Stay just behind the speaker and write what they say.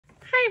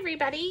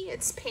everybody,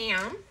 it's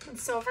Pam from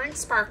Silver and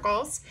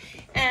Sparkles,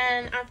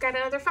 and I've got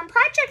another fun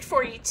project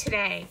for you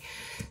today.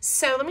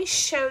 So let me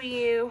show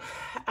you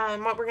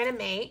what we're going to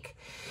make,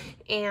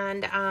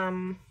 and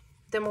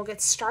then we'll get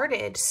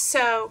started.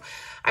 So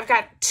I've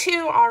got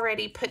two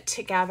already put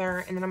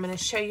together, and then I'm going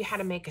to show you how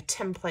to make a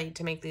template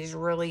to make these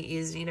really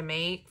easy to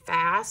make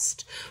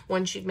fast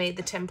once you've made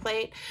the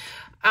template.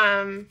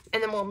 And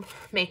then we'll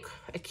make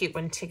a cute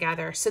one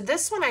together. So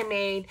this one I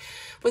made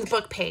with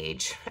book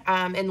page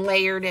and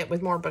layered it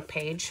with more book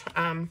page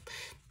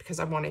because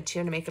I wanted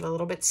to make it a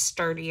little bit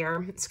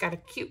sturdier. It's got a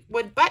cute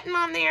wood button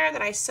on there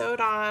that I sewed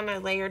on. I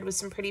layered with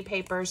some pretty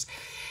papers.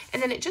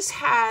 And then it just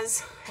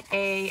has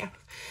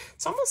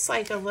it's almost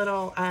like a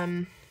little,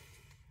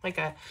 like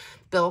a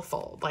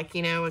billfold, like,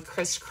 you know, a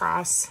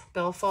crisscross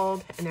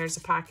billfold. And there's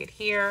a pocket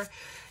here.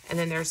 And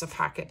then there's a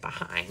pocket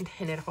behind,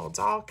 and it holds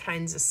all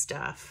kinds of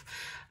stuff.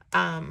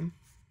 And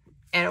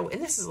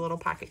this is a little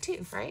pocket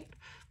too, right?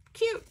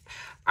 Cute.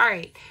 All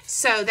right,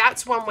 so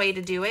that's one way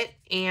to do it,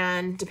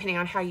 and depending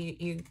on how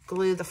you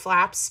glue the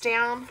flaps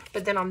down.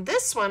 But then on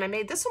this one, I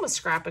made this one with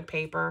scrapbook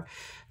paper,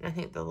 and I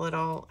think the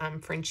little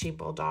Frenchie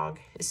bulldog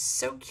is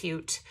so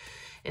cute.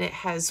 And it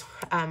has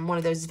one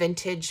of those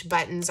vintage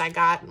buttons I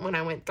got when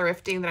I went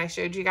thrifting that I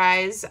showed you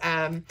guys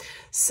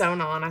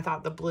sewn on. I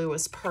thought the blue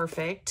was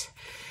perfect.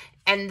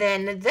 And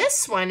then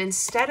this one,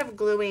 instead of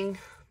gluing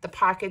the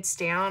pockets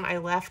down, I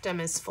left them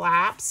as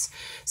flaps.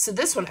 So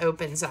this one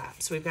opens up.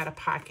 So we've got a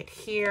pocket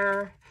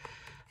here.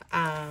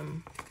 I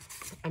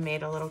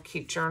made a little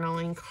cute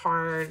journaling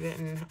card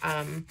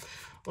and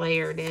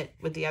layered it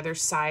with the other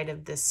side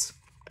of this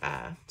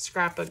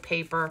scrapbook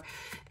paper.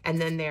 And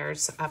then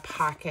there's a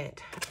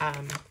pocket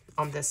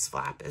on this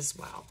flap as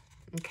well.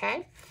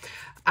 Okay.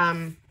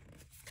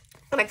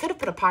 And I could have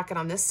put a pocket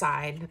on this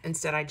side.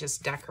 Instead, I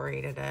just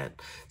decorated it.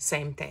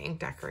 Same thing,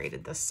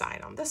 decorated this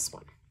side on this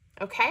one.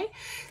 Okay,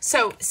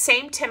 so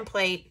same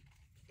template,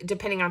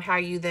 depending on how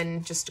you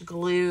then just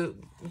glue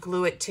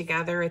it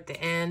together at the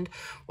end,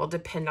 will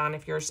depend on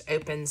if yours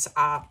opens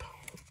up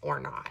or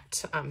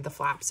not. The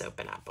flaps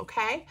open up,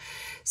 okay?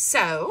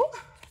 So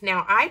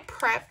now I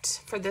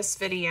prepped for this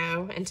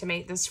video and to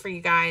make this for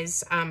you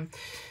guys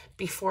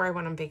before I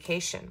went on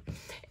vacation.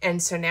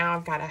 And so now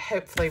I've got to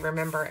hopefully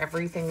remember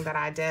everything that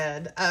I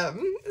did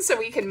so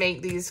we can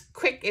make these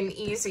quick and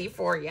easy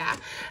for you.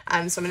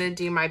 So I'm going to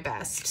do my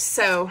best.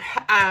 So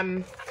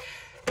I'm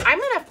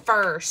going to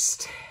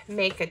first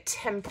make a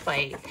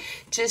template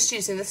just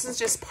using, this is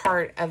just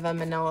part of a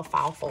manila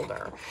file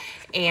folder.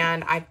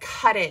 And I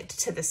cut it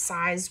to the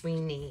size we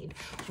need,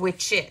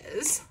 which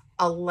is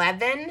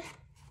 11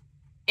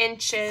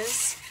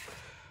 inches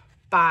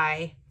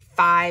by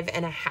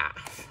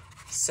 5.5.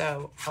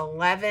 So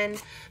 11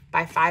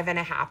 by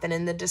 5.5. And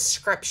in the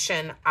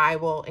description, I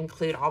will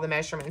include all the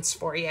measurements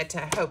for you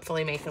to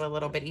hopefully make it a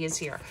little bit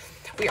easier.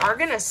 We are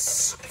going to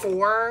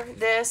score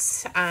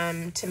this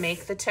to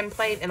make the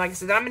template. And like I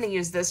said, I'm going to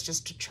use this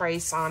just to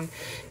trace on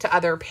to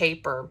other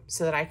paper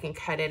so that I can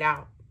cut it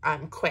out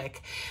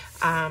quick.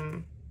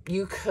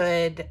 You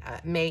could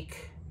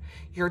make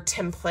your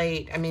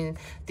template, I mean,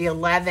 the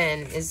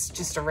 11 is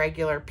just a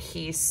regular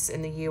piece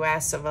in the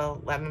US of a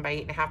 11 by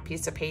 8.5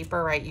 piece of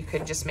paper, right? You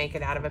could just make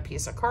it out of a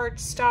piece of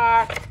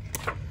cardstock.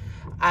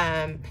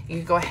 You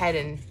could go ahead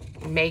and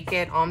make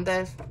it on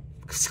the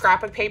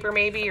scrapbook paper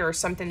maybe, or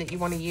something that you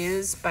want to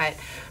use, but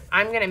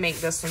I'm going to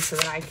make this one so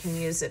that I can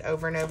use it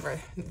over and over.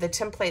 The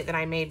template that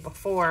I made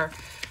before,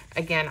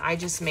 again, I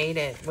just made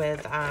it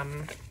with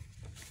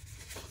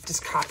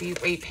just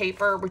copyright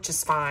paper, which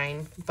is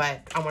fine,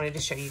 but I wanted to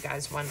show you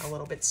guys one a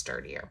little bit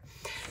sturdier.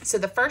 So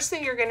the first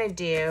thing you're going to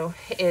do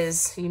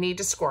is you need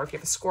to score. If you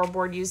have a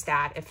scoreboard, use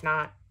that. If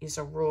not, use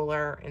a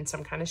ruler and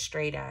some kind of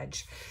straight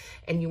edge.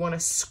 And you want to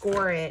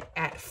score it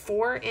at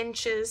 4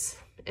 inches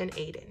and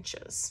 8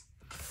 inches.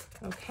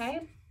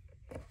 Okay?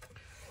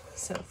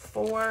 So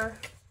 4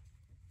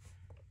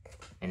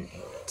 and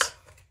 8.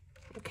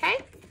 Okay?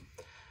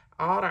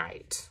 All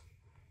right.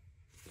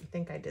 I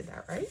think I did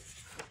that right.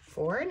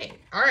 4 and 8.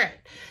 All right.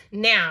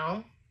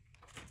 Now,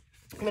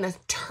 I'm going to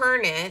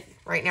turn it.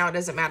 Right now, it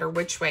doesn't matter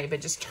which way, but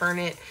just turn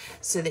it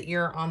so that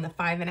you're on the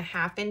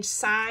 5.5 inch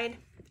side.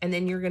 And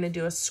then you're going to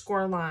do a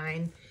score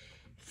line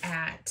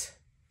at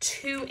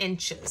 2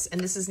 inches. And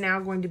this is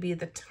now going to be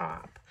the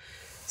top.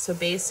 So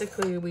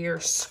basically, we are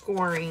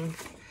scoring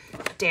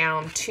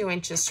down 2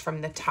 inches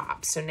from the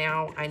top. So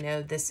now I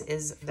know this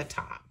is the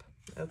top.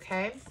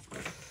 Okay.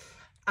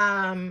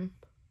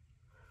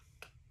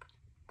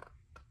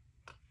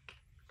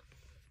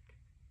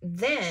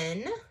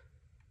 Then,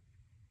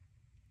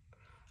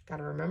 got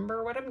to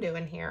remember what I'm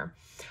doing here.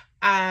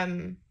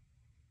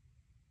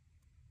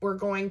 We're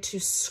going to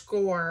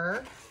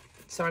score.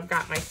 So I've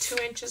got my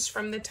 2 inches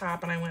from the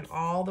top and I went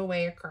all the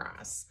way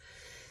across.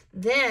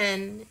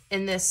 Then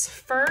in this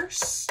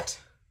first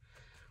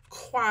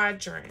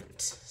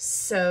quadrant,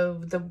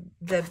 so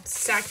the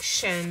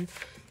section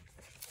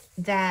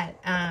that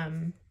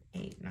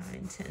 8,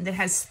 9, 10, that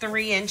has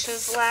 3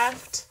 inches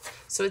left,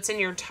 so it's in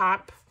your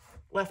top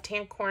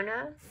left-hand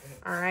corner,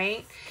 all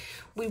right?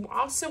 we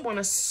also want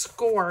to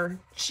score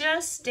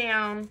just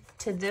down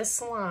to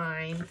this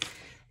line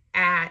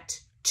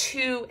at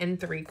 2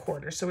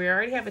 3/4. So we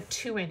already have a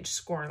 2-inch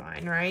score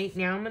line, right?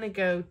 Now I'm going to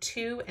go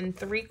 2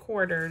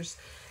 3/4,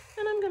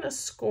 and I'm going to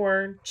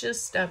score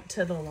just up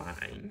to the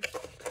line.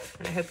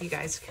 And I hope you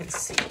guys can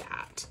see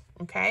that,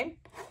 okay?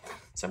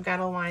 So I've got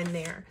a line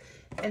there.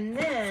 And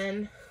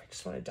then, I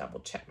just want to double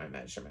check my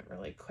measurement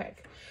really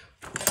quick.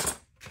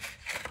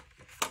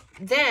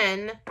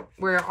 Then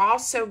we're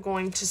also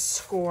going to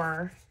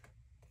score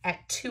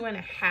at 2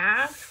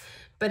 1/2,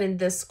 but in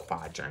this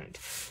quadrant.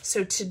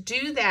 So to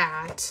do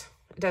that,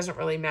 it doesn't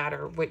really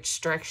matter which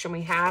direction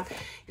we have.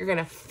 You're going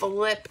to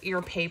flip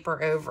your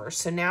paper over.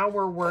 So now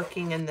we're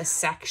working in the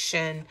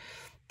section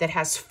that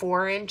has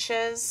 4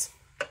 inches.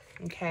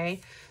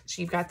 Okay,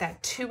 so you've got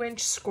that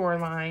 2-inch score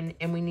line,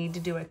 and we need to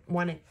do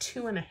one at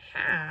 2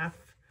 1/2.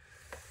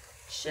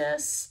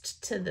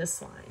 Just to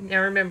this line.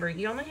 Now remember,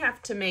 you only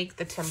have to make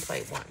the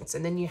template once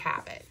and then you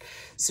have it.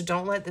 So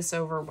don't let this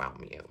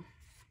overwhelm you.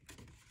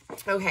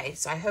 Okay,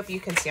 so I hope you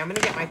can see. I'm going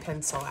to get my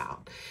pencil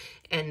out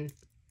and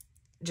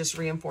just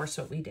reinforce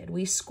what we did.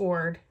 We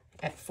scored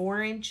at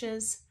 4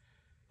 inches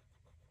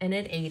and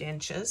at 8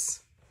 inches,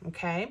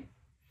 okay?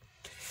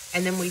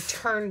 And then we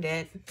turned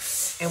it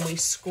and we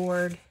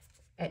scored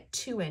at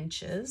 2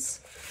 inches.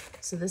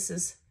 So this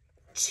is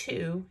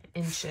 2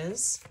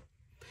 inches.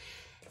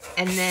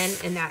 And then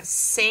in that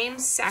same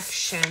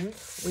section,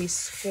 we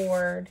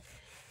scored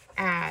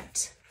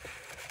at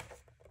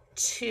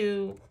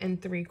 2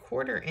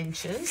 3/4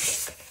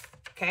 inches,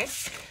 okay?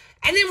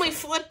 And then we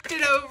flipped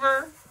it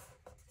over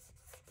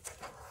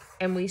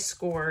and we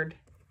scored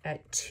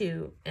at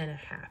 2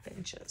 1/2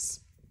 inches,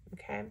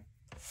 okay?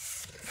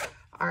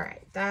 All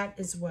right, that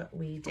is what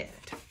we did.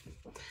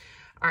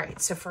 All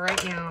right, so for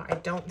right now, I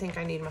don't think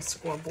I need my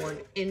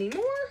scoreboard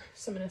anymore.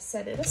 So I'm gonna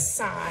set it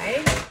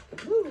aside.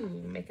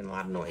 Ooh, making a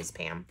lot of noise,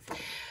 Pam.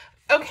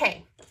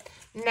 Okay,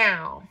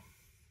 now,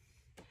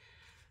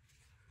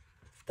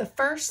 the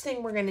first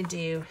thing we're gonna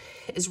do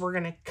is we're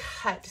gonna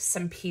cut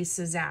some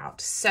pieces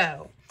out.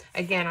 So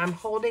again, I'm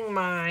holding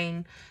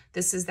mine.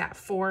 This is that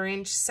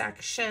 4-inch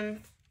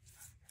section,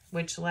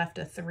 which left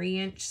a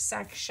 3-inch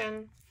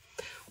section.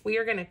 We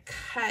are gonna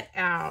cut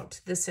out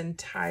this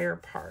entire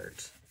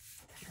part.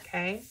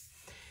 Okay,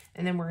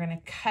 and then we're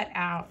going to cut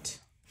out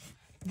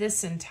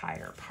this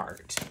entire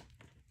part.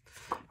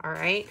 All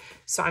right,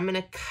 so I'm going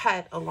to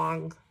cut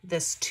along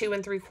this 2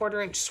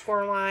 3/4 inch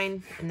score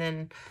line, and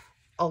then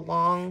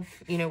along,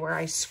 you know, where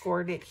I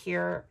scored it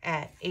here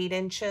at 8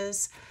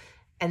 inches,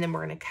 and then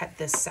we're going to cut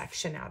this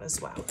section out as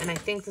well. And I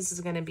think this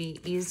is going to be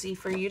easy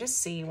for you to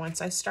see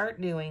once I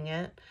start doing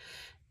it.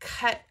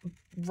 Cut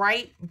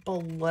right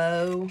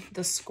below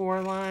the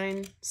score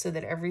line so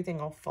that everything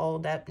will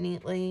fold up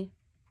neatly.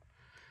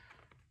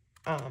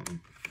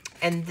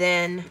 And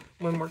then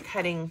when we're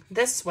cutting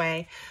this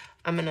way,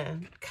 I'm going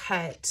to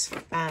cut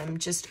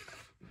just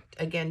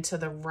again to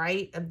the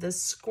right of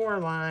this score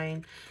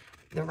line,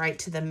 the right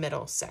to the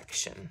middle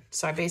section.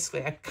 So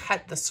I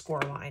cut the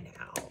score line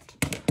out.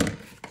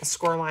 The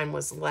score line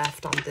was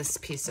left on this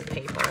piece of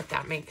paper, if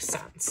that makes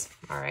sense.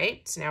 All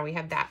right, so now we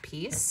have that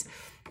piece.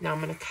 Now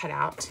I'm going to cut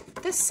out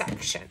this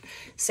section.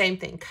 Same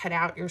thing, cut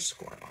out your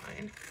score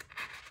line.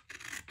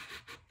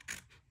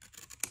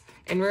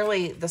 And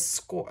really,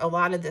 a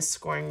lot of this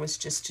scoring was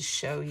just to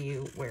show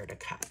you where to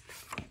cut.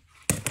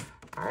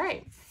 All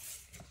right.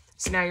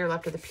 So now you're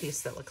left with a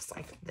piece that looks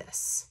like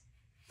this.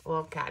 A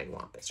little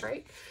cattywampus,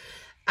 right?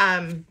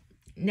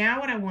 Now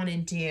what I want to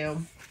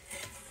do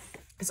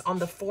is on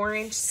the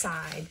 4-inch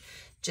side,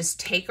 just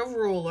take a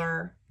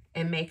ruler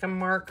and make a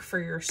mark for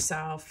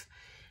yourself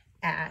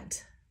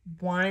at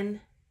 1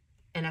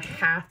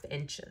 1/2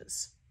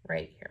 inches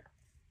right here.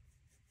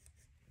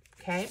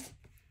 Okay?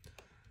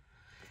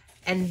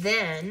 And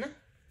then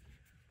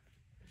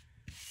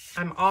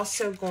I'm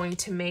also going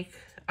to make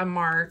a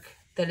mark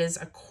that is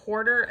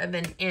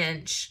 1/4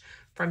 inch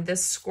from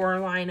this score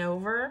line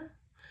over.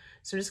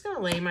 So I'm just going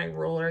to lay my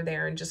ruler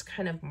there and just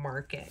kind of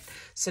mark it.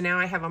 So now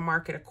I have a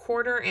mark at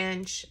 1/4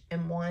 inch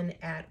and one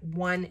at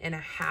 1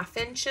 1/2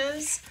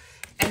 inches.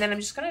 And then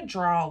I'm just going to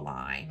draw a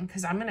line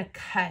because I'm going to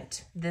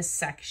cut this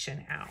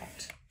section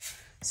out.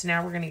 So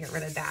now we're going to get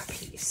rid of that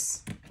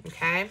piece.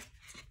 Okay.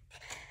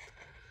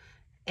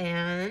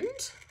 And,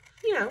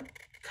 you know,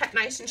 cut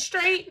nice and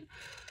straight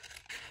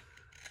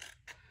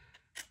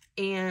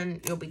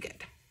and you'll be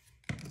good.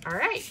 All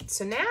right,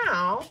 so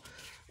now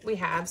we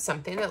have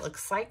something that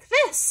looks like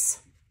this.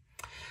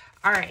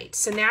 All right,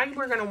 so now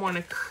we're gonna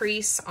wanna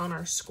crease on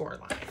our score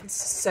lines.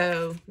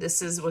 So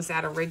this was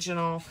that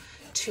original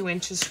 2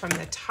 inches from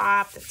the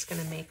top. That's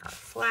gonna make our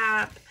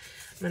flap.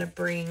 I'm gonna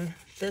bring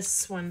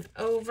this one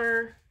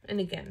over. And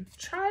again,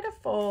 try to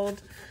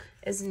fold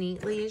as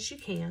neatly as you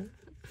can.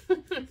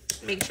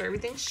 Make sure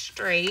everything's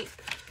straight.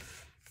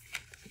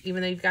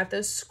 Even though you've got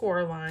those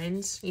score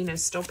lines, you know,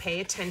 still pay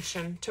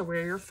attention to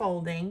where you're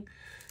folding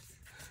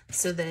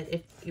so that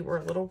if you were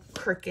a little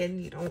crooked,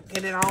 you don't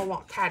get it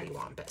all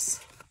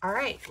cattywampus. All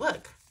right,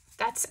 look,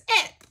 that's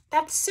it.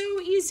 That's so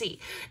easy.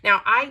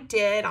 Now I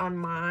did on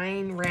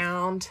mine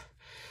round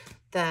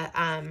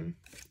the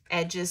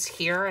edges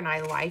here, and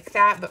I like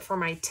that, but for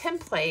my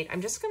template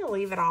I'm just going to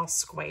leave it all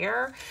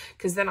square,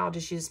 because then I'll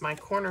just use my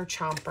corner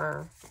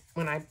chomper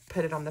when I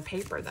put it on the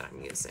paper that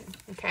I'm using.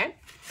 Okay,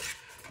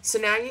 so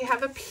now you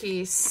have a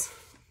piece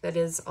that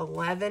is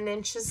 11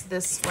 inches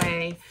this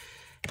way.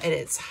 At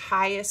its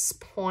highest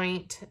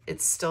point,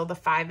 it's still the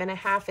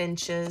 5.5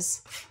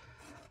 inches.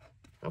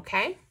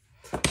 Okay,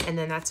 and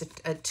then that's a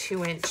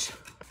 2-inch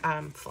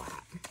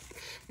flap.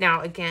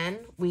 Now again,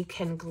 we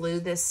can glue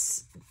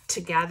this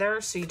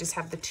together, so you just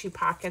have the 2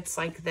 pockets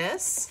like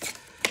this.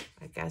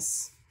 I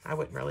guess I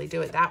wouldn't really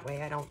do it that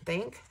way, I don't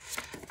think.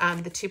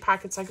 The 2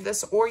 pockets like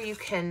this, or you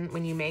can,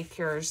 when you make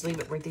yours, leave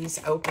it where these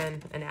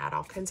open and add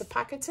all kinds of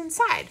pockets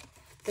inside.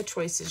 The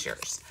choice is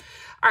yours.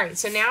 All right,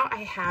 so now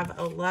I have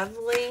a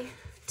lovely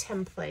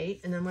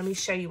template, and then let me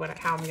show you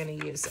how I'm going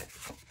to use it.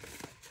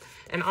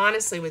 And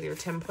honestly, with your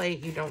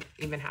template, you don't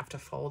even have to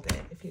fold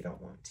it if you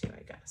don't want to,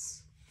 I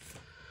guess.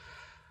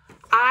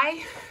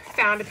 I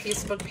found a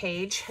piece book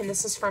page, and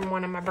this is from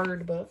one of my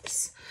bird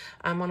books,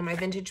 one of my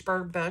vintage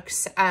bird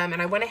books,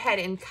 and I went ahead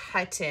and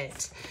cut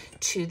it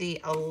to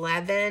the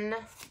 11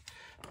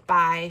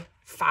 by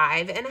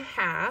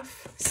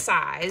 5.5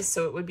 size,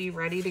 so it would be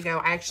ready to go.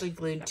 I actually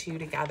glued 2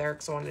 together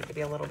because I wanted it to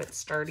be a little bit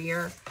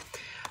sturdier.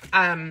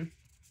 And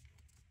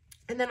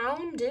then all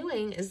I'm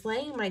doing is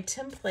laying my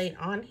template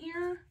on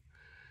here.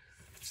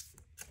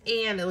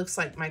 And it looks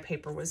like my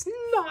paper was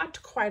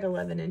not quite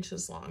 11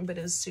 inches long, but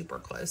is super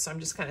close. So I'm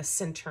just kind of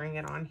centering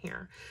it on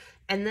here.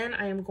 And then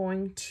I am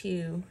going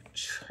to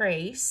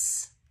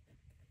trace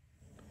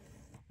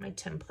my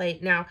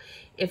template. Now,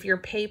 if your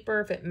paper,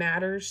 if it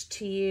matters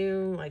to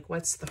you, like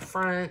what's the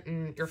front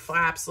and your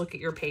flaps, look at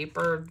your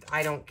paper.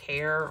 I don't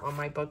care on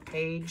my book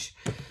page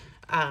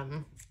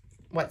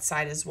what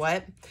side is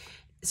what.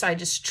 So I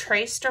just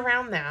traced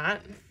around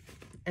that,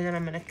 and then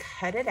I'm going to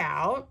cut it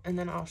out, and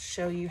then I'll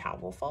show you how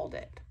we'll fold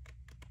it.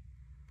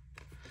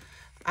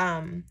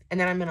 And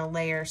then I'm going to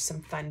layer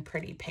some fun,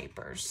 pretty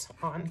papers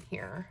on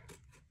here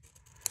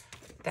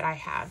that I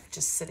have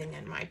just sitting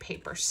in my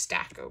paper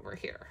stack over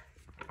here.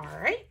 All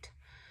right.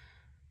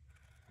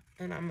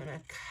 And I'm going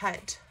to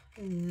cut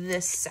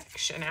this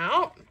section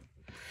out.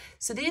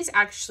 So these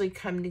actually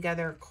come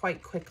together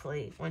quite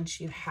quickly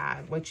once you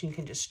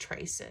can just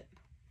trace it.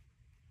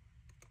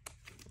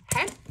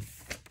 Okay.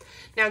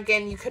 Now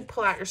again, you could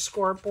pull out your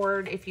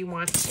scoreboard if you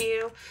want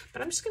to,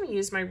 but I'm just going to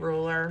use my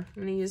ruler.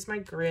 I'm going to use my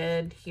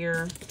grid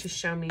here to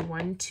show me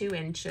 2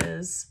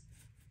 inches.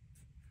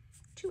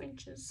 2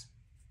 inches.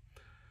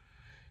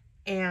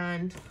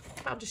 And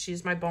I'll just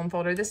use my bone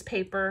folder. This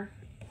paper,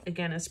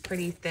 again, is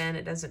pretty thin.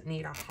 It doesn't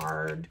need a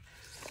hard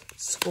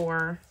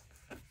score.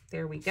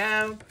 There we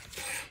go.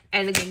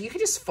 And again, you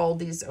could just fold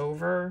these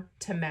over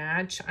to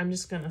match. I'm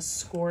just going to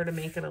score to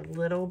make it a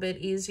little bit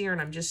easier,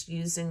 and I'm just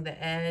using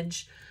the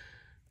edge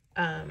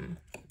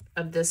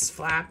of this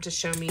flap to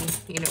show me,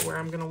 where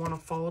I'm going to want to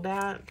fold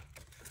at.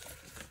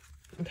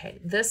 Okay,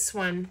 this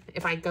one,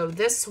 if I go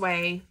this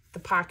way, the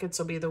pockets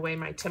will be the way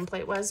my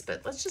template was,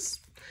 but let's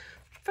just,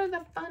 for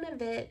the fun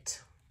of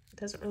it, it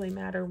doesn't really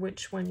matter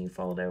which one you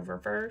fold over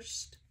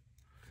first.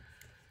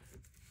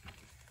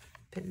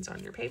 Depends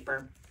on your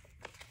paper.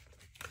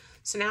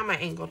 So now my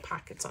angled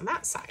pocket's on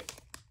that side,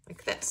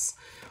 like this.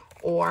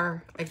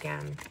 Or,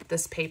 again,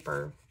 this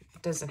paper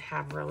doesn't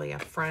have really a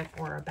front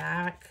or a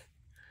back.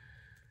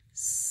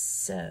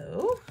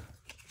 So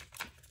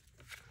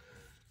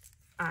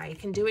I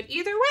can do it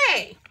either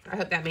way. I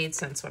hope that made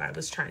sense what I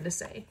was trying to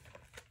say.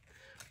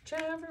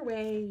 Whichever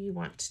way you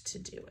want to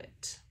do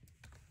it.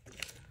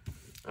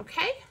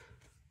 Okay.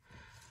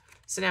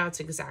 So now it's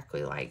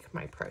exactly like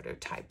my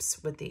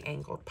prototypes with the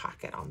angled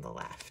pocket on the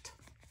left.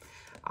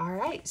 All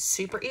right,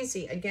 super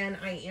easy. Again,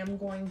 I am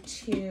going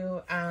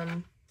to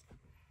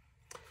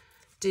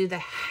do the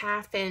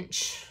 1/2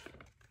 inch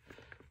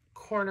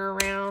corner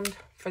round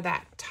for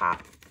that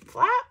top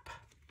flap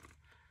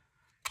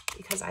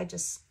because I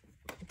just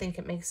think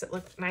it makes it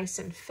look nice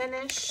and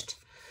finished.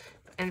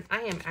 And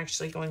I am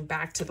actually going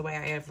back to the way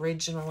I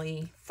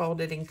originally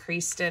folded and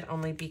creased it,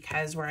 only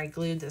because where I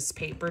glued this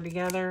paper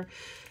together,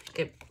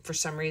 it for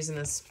some reason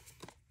is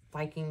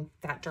liking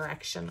that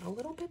direction a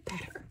little bit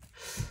better.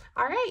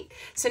 All right,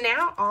 so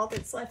now all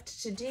that's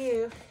left to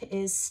do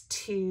is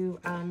to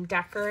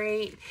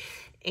decorate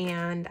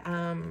and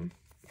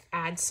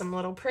add some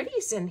little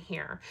pretties in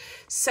here.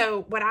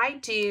 So what I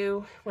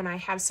do when I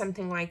have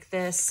something like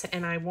this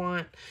and I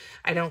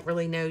don't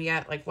really know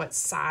yet like what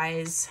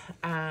size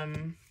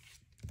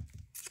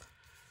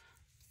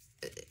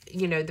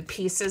the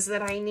pieces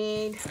that I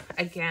need.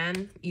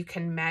 Again, you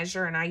can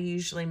measure, and I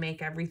usually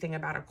make everything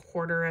about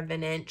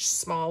 1/4 inch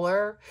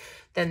smaller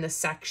than the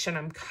section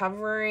I'm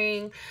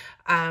covering.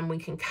 We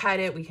can cut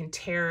it, we can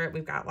tear it,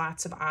 we've got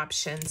lots of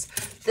options.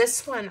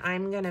 This one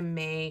I'm gonna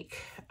make,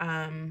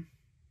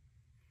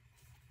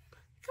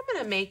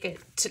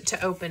 it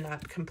to open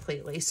up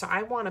completely. So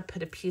I wanna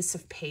put a piece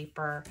of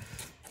paper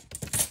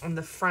on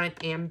the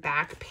front and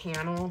back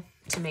panel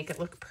to make it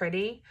look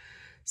pretty.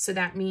 So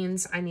that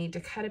means I need to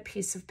cut a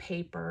piece of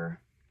paper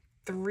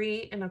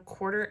 3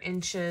 1/4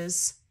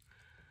 inches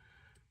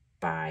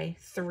by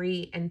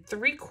 3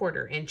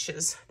 3/4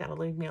 inches. That'll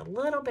leave me a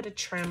little bit of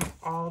trim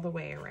all the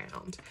way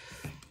around.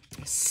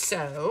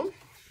 So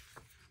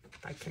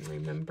if I can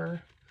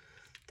remember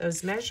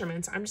those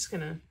measurements, I'm just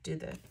gonna do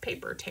the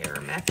paper tear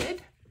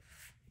method.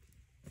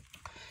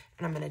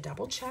 And I'm gonna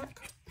double check.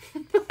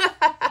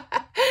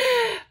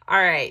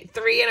 All right,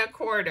 3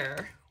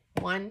 1/4.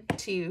 1,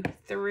 2,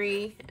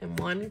 3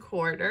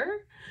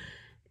 1/4.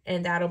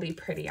 And that'll be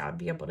pretty. I'll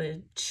be able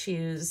to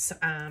choose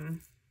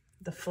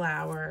the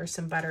flower,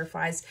 some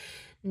butterflies.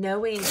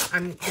 Knowing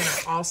I'm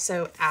gonna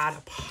also add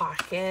a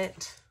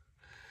pocket,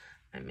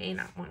 I may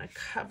not want to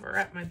cover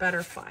up my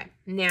butterfly.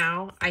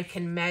 Now I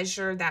can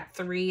measure that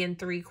 3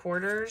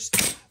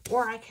 3/4,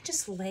 or I can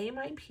just lay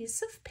my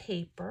piece of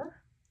paper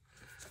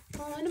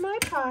on my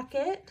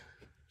pocket,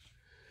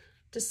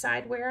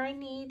 decide where I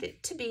need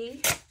it to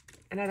be,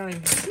 and I don't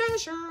even have to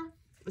measure.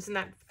 Isn't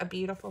that a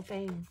beautiful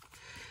thing?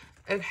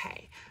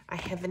 Okay, I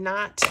have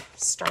not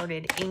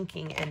started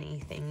inking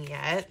anything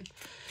yet.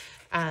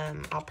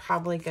 I'll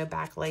probably go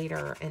back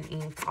later and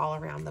ink all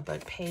around the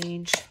book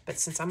page, but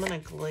since I'm going to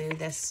glue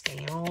this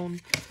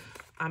down,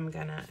 I'm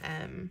going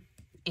to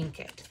ink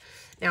it.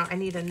 Now, I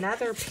need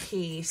another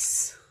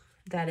piece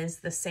that is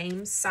the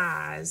same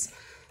size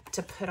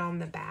to put on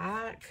the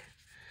back.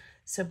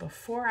 So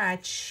before I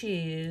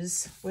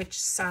choose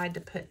which side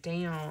to put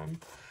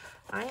down,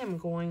 I am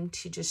going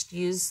to just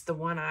use the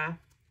one I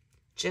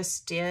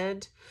just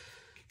did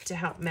to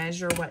help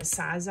measure what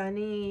size I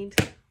need.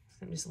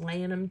 I'm just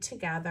laying them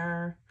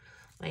together,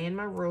 laying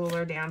my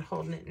ruler down,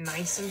 holding it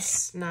nice and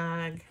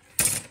snug,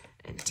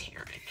 and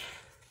tearing.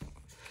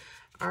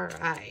 All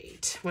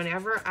right,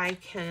 whenever I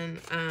can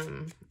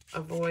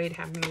avoid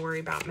having to worry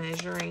about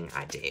measuring,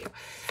 I do.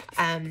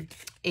 And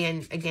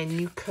again,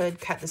 you could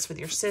cut this with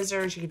your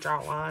scissors. You could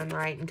draw a line,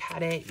 right, and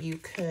cut it. You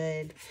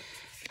could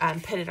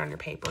put it on your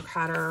paper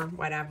cutter,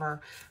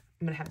 whatever.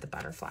 I'm gonna have the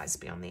butterflies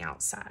be on the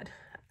outside.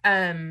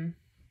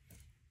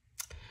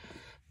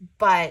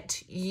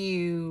 But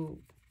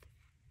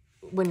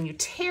when you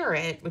tear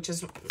it, which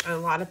is a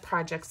lot of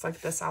projects like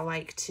this I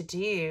like to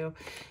do,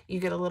 you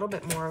get a little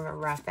bit more of a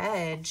rough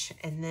edge,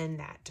 and then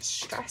that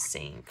distress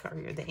ink,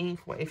 or the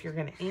ink, if you're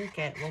going to ink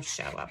it, will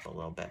show up a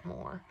little bit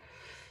more.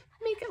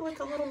 Make it look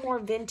a little more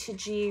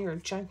vintagey or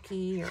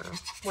junky or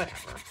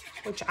whatever,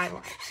 which I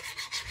like.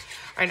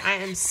 All right, I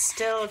am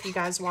still, if you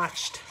guys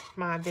watched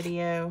my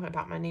video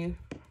about my new,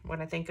 what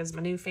I think is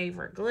my new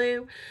favorite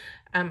glue,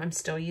 I'm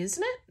still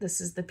using it. This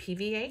is the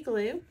PVA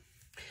glue.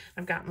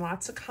 I've gotten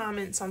lots of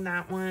comments on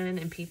that one,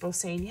 and people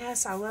saying,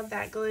 yes, I love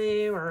that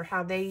glue, or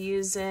how they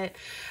use it.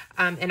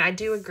 And I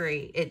do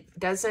agree. It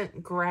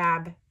doesn't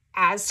grab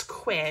as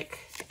quick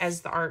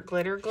as the art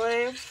glitter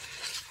glue.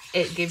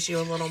 It gives you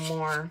a little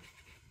more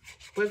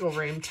wiggle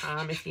room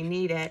time if you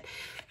need it.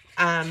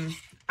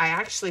 I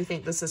actually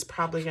think this is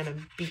probably going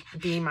to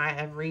be my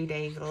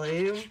everyday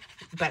glue,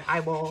 but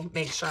I will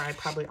make sure I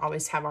probably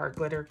always have art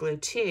glitter glue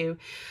too.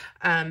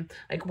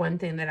 Like one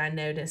thing that I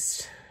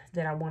noticed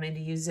that I wanted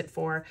to use it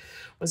for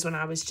was when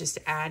I was just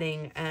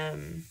adding, I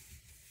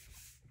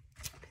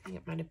think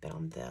it might have been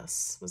on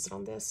this. Was it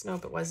on this?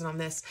 Nope, it wasn't on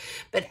this.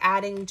 But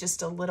adding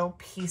just a little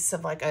piece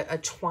of like a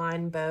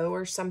twine bow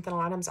or something. A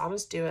lot of times I'll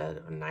just do a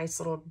nice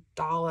little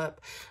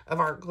dollop of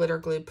art glitter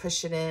glue,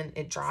 push it in,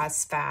 it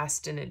dries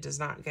fast, and it does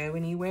not go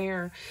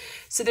anywhere.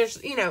 So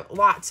there's, you know,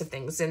 lots of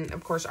things. And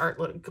of course, art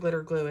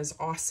glitter glue is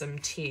awesome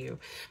too.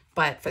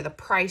 But for the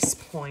price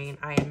point,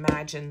 I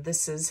imagine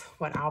this is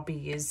what I'll be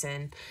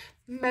using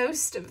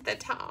most of the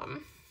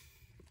time.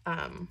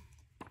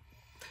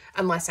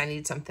 Unless I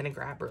need something to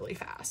grab really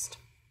fast.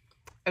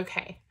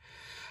 Okay.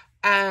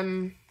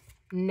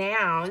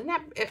 Now,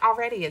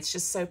 already it's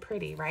just so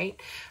pretty, right?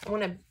 I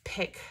want to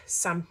pick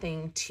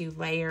something to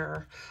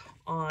layer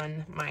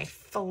on my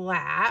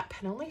flap.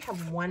 And I only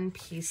have one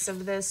piece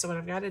of this, so what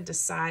I've got to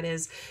decide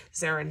is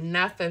there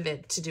enough of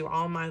it to do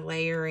all my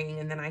layering,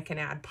 and then I can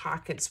add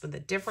pockets with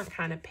a different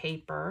kind of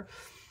paper?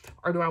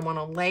 Or do I want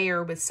to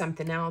layer with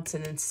something else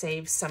and then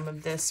save some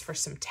of this for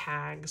some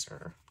tags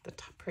or the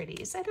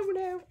pretties? I don't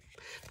know.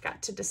 I've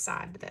got to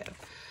decide though.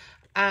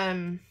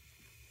 And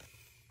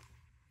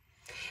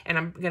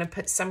I'm going to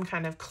put some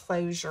kind of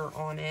closure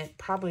on it.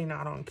 Probably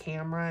not on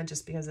camera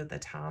just because of the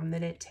time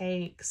that it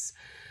takes.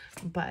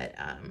 But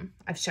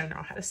I've shown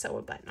y'all how to sew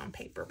a button on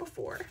paper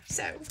before.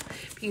 So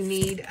if you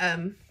need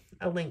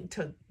a link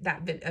to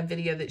that a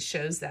video that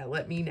shows that,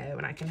 let me know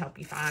and I can help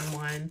you find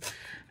one.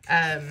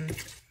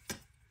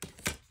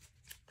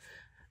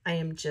 I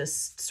am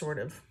just sort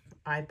of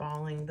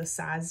eyeballing the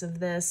size of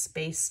this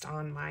based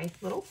on my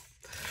little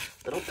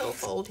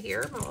billfold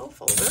here, my little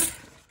folder.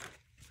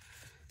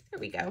 There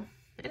we go.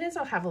 It is,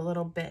 I'll have a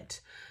little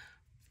bit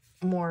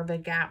more of a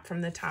gap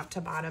from the top to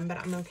bottom, but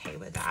I'm okay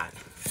with that.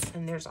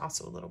 And there's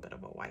also a little bit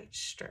of a white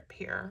strip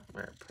here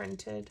where it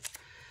printed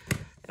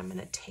that I'm going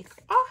to take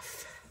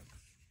off.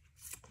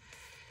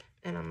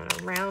 And I'm going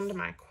to round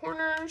my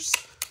corners.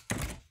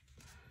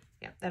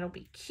 Yep, that'll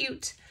be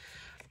cute.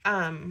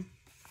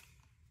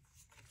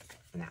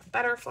 And that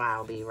butterfly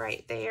will be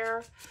right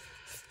there.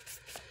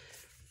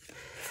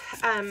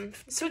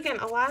 So again,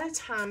 a lot of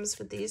times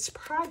with these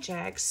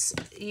projects,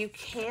 you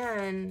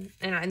can,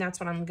 and that's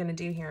what I'm going to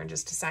do here in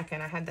just a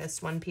second. I had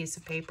this one piece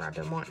of paper I've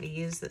been wanting to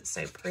use that's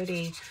so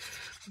pretty,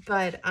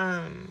 but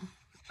I'm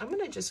going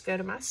to just go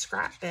to my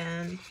scrap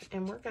bin,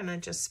 and we're going to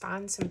just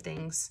find some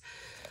things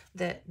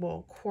that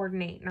will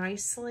coordinate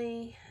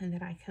nicely and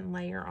that I can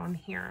layer on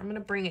here. I'm going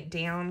to bring it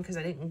down because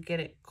I didn't get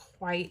it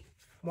quite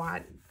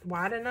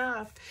wide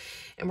enough,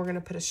 and we're going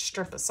to put a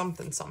strip of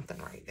something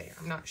right there.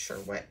 I'm not sure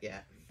what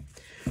yet.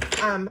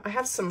 I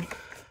have some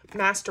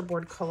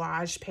masterboard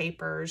collage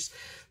papers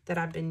that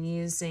I've been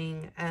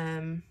using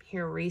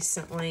here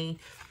recently,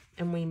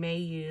 and we may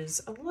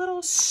use a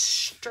little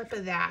strip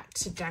of that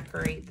to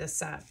decorate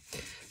this up.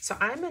 So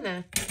I'm going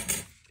to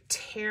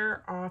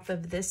tear off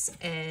of this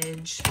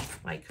edge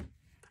like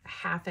a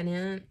 1/2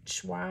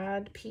 inch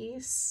wide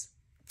piece.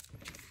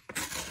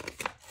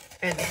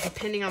 And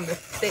depending on the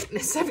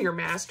thickness of your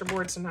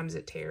masterboard, sometimes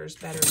it tears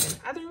better than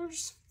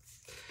others.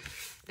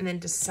 And then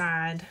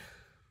decide,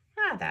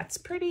 that's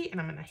pretty, and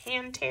I'm going to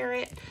hand tear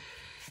it.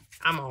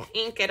 I'm going to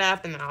ink it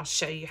up, and then I'll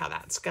show you how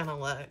that's going to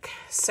look.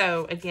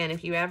 So again,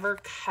 if you ever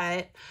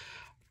cut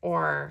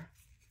or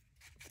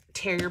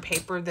tear your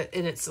paper and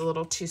it's a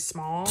little too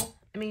small,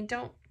 I mean,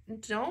 don't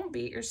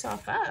beat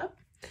yourself up.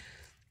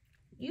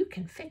 You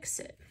can fix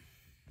it.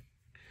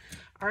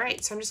 All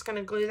right, so I'm just going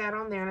to glue that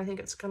on there, and I think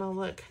it's going to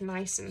look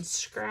nice and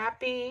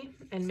scrappy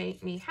and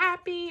make me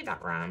happy.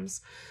 That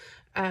rhymes.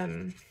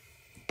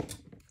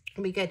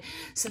 It'll be good.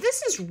 So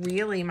this is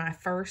really my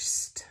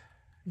first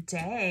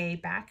day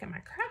back in my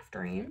craft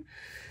room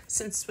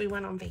since we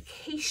went on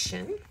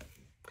vacation.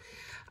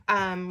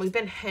 We've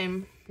been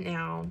home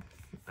now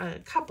a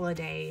couple of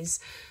days,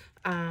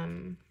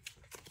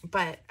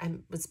 but I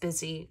was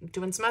busy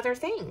doing some other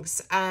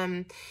things,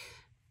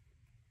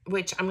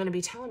 which I'm going to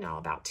be telling y'all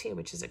about too,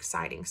 which is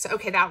exciting. So,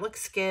 okay, that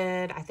looks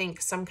good. I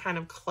think some kind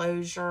of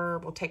closure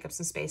will take up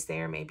some space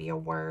there, maybe a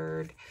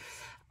word.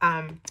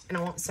 And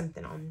I want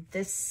something on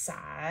this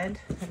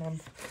side. And I'm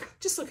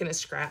just looking at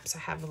scraps I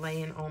have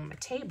laying on my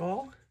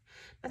table.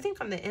 I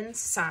think on the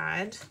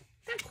inside,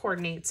 that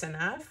coordinates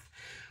enough.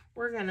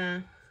 We're going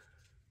to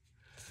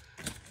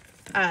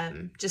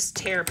just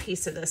tear a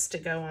piece of this to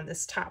go on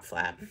this top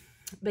flap.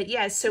 But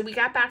yeah, so we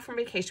got back from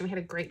vacation. We had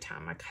a great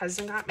time. My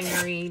cousin got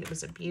married. It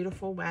was a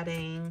beautiful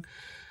wedding.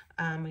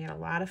 We had a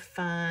lot of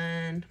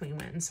fun. We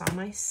went and saw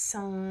my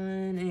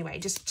son. Anyway,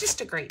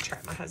 just a great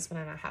trip. My husband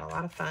and I had a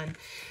lot of fun.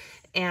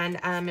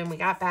 And we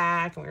got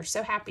back, and we were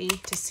so happy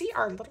to see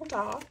our little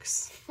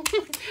dogs.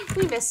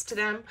 We missed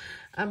them.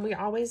 We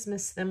always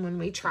miss them when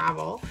we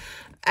travel.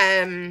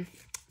 And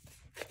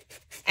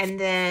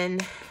then,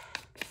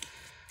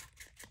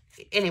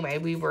 anyway,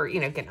 we were,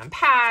 getting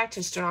unpacked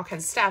and just doing all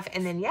kinds of stuff.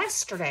 And then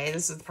yesterday,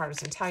 this is the part I was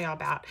going to tell y'all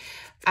about.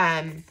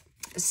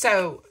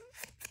 So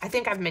I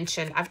think I've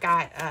mentioned I've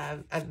got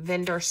a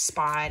vendor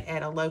spot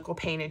at a local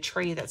painted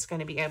tree that's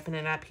going to be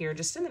opening up here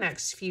just in the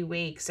next few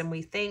weeks. And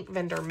we think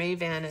vendor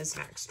move-in is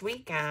next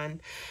weekend.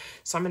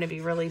 So I'm going to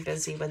be really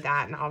busy with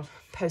that. And I'll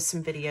post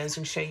some videos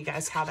and show you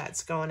guys how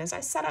that's going as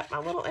I set up my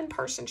little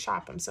in-person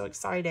shop. I'm so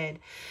excited.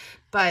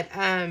 But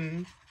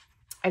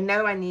I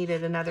know I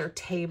needed another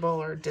table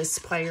or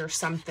display or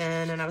something.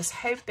 And I was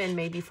hoping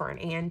maybe for an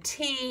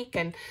antique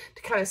and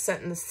to kind of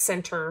sit in the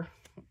center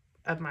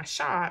of my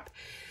shop.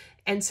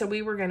 And so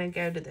we were going to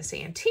go to this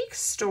antique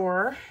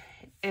store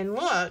and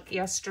look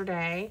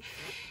yesterday.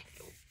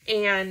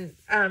 And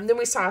then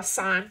we saw a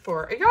sign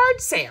for a yard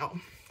sale.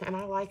 And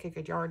I like a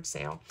good yard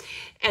sale.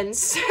 And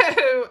so,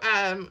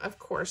 of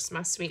course,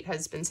 my sweet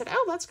husband said,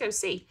 oh, let's go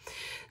see.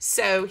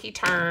 So he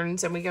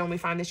turns, and we go and we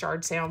find this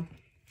yard sale.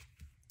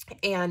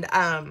 And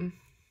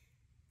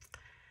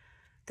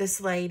this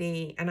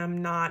lady, and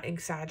I'm not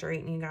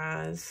exaggerating, you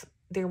guys,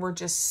 there were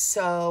just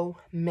so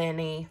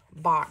many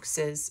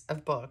boxes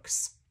of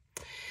books.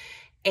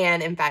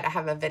 And in fact, I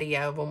have a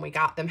video of when we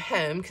got them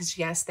home, because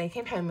yes, they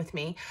came home with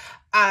me,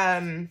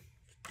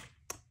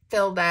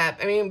 filled up.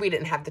 I mean, we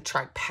didn't have the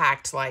truck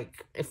packed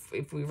like if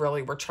we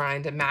really were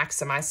trying to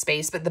maximize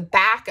space, but the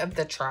back of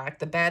the truck,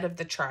 the bed of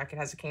the truck, it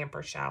has a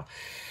camper shell.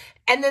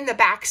 And then the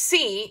back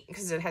seat,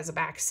 because it has a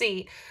back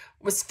seat,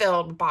 was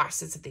filled with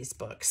boxes of these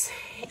books.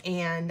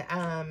 And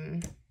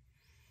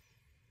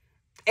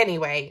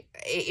anyway,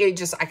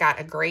 I got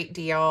a great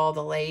deal.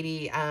 The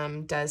lady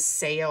does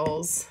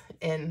sales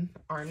in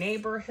our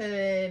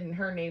neighborhood, in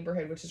her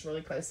neighborhood, which is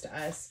really close to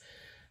us.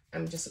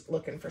 I'm just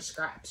looking for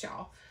scraps,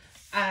 y'all.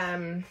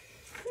 I'm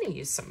gonna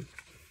use some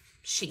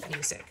sheet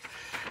music.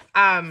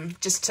 Again,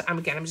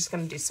 I'm just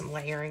gonna do some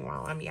layering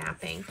while I'm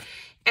yapping.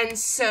 And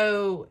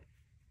so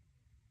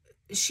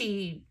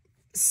she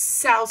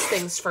sells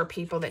things for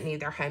people that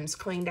need their homes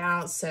cleaned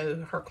out.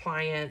 So her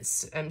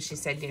clients, she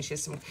said, she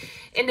has some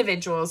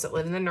individuals that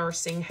live in the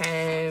nursing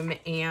home,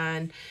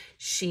 and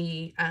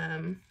she,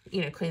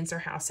 cleans their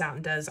house out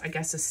and does, I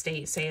guess,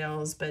 estate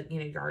sales, but,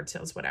 yard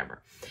sales,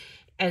 whatever.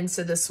 And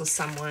so this was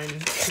someone,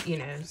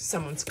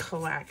 someone's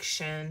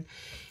collection.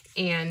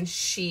 And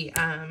she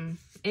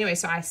anyway,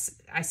 so I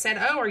said,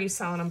 oh, are you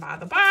selling them by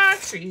the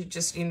box? Or you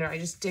just, you know, I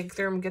just dig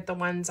through them and get the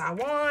ones I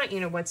want. You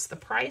know, what's the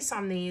price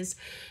on these?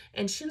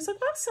 And she was like,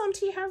 well, I'll sell them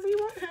to you however you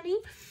want, honey.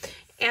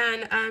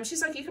 And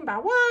she's like, you can buy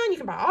one, you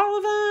can buy all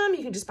of them,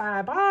 you can just buy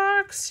a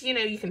box, you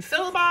know, you can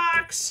fill a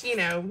box, you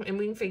know, and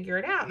we can figure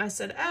it out. And I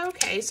said, oh,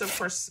 okay. So, of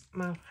course,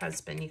 my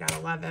husband, you got to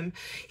love him.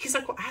 He's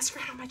like, well, ask her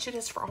how much it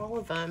is for all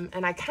of them.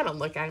 And I kind of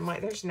look at him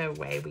like, there's no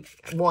way,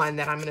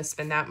 that I'm going to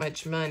spend that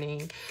much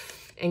money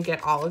and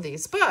get all of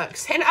these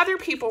books. And other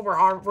people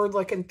were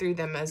looking through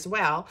them as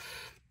well.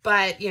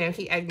 But, you know,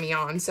 he egged me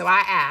on. So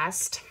I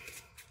asked.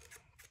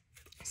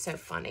 So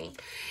funny.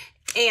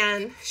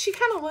 And she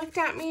kind of looked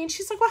at me and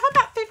she's like, well, how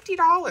about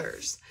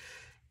 $50?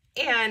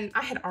 And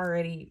I had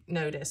already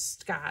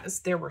noticed, guys,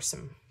 there were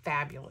some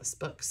fabulous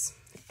books.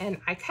 And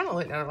I kind of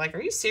looked at her like,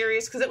 are you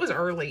serious? Because it was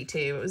early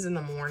too. It was in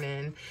the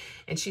morning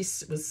and she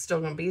was still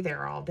going to be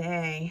there all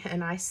day.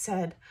 And I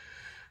said,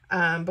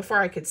 before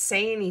I could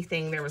say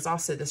anything, there was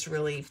also this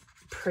really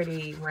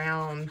pretty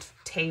round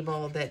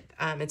table that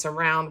it's a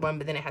round one,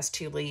 but then it has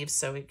 2 leaves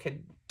so it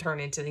could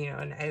turn into, you know,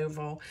 an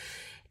oval.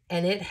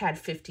 And it had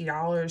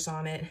 $50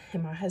 on it.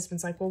 And my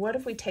husband's like, well, what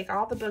if we take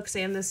all the books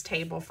and this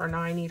table for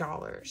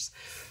 $90?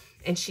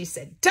 And she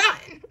said,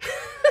 done.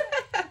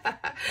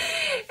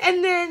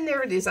 And then there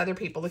were these other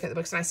people looking at the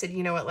books. And I said,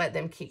 you know what, let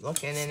them keep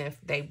looking. And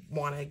if they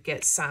want to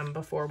get some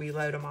before we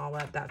load them all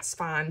up, that's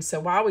fine.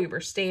 So while we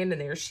were standing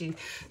there, she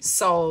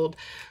sold,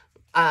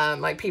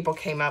 like people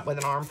came up with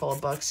an armful of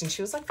books. And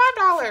she was like,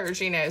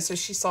 $5, you know. So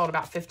she sold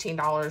about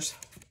 $15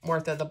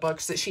 worth of the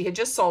books that she had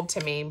just sold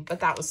to me,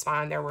 but that was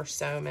fine. There were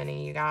so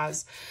many, you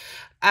guys.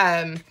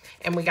 And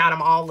we got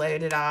them all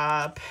loaded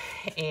up,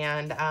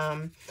 and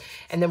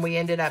then we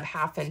ended up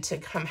having to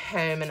come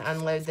home and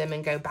unload them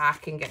and go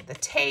back and get the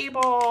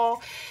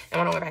table. And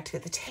when I went back to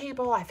get the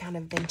table, I found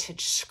a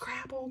vintage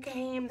Scrabble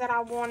game that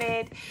I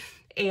wanted.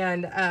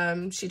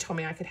 And she told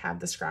me I could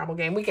have the Scrabble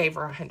game. We gave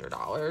her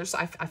 $100.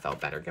 I felt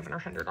better giving her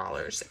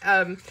 $100.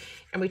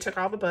 And we took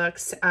all the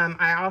books.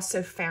 I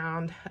also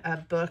found a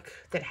book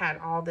that had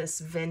all this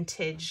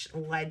vintage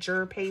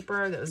ledger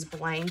paper that was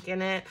blank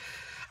in it.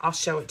 I'll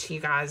show it to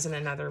you guys in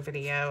another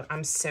video.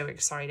 I'm so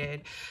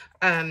excited.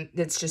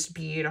 It's just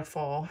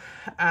beautiful.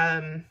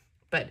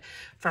 But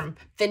from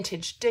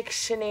vintage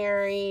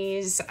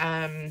dictionaries,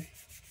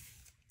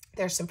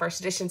 there's some first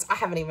editions. I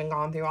haven't even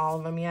gone through all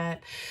of them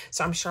yet.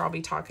 So I'm sure I'll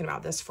be talking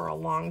about this for a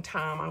long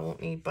time. I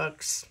won't need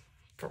books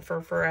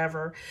for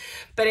forever.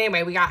 But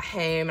anyway, we got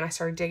home and I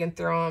started digging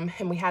through them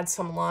and we had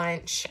some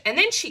lunch. And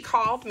then she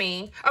called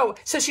me. Oh,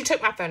 so she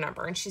took my phone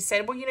number and she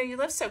said, well, you know, you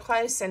live so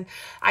close and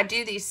I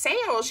do these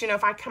sales. You know,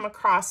 if I come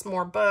across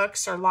more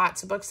books or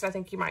lots of books that I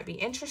think you might be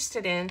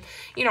interested in,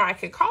 you know, I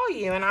could call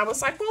you. And I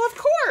was like, well, of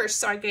course.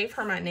 So I gave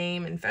her my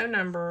name and phone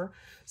number.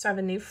 So I have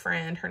a new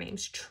friend. Her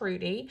name's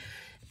Trudy.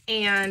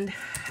 And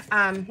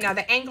now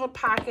the angled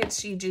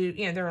pockets, you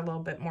know, they're a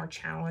little bit more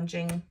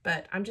challenging,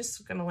 but I'm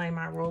just going to lay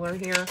my ruler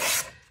here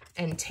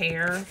and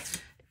tear.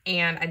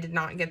 And I did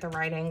not get the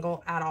right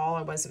angle at all.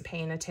 I wasn't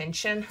paying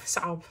attention.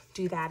 So I'll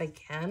do that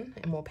again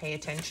and we'll pay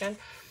attention.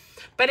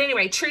 But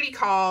anyway, Trudy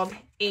called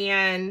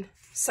and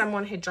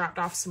someone had dropped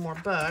off some more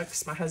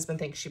books. My husband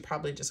thinks she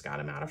probably just got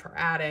them out of her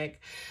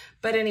attic.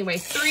 But anyway,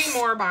 3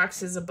 more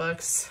boxes of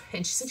books.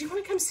 And she said, do you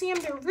want to come see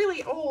them? They're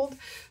really old.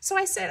 So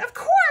I said, of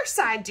course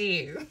I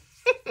do.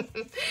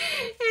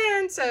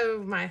 And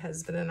so my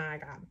husband and I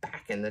got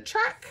back in the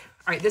truck.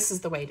 All right, this is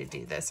the way to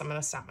do this. I'm going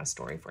to stop my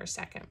story for a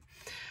second.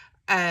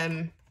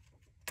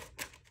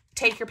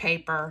 Take your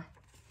paper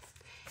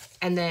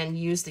and then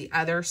use the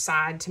other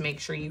side to make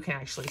sure you can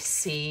actually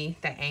see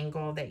the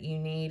angle that you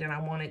need. And I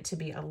want it to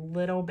be a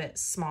little bit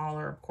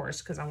smaller, of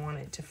course, because I want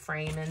it to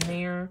frame in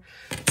there.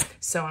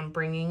 So I'm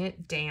bringing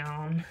it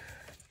down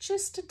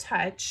just a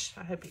touch.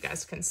 I hope you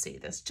guys can see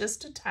this.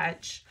 Just a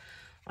touch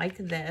like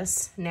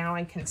this. Now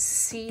I can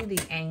see the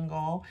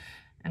angle.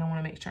 And I want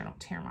to make sure I don't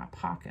tear my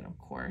pocket, of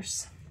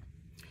course.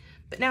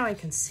 But now I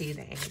can see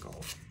the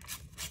angle.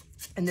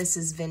 And this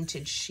is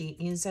vintage sheet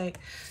music,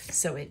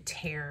 so it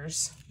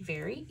tears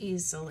very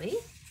easily.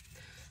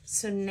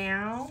 So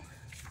now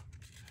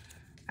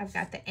I've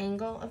got the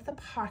angle of the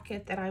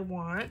pocket that I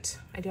want.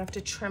 I do have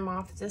to trim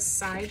off this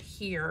side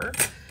here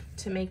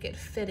to make it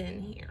fit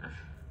in here.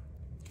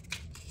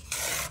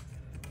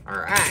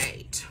 All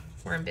right,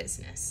 we're in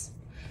business.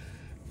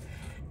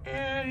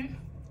 And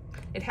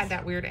it had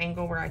that weird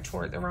angle where I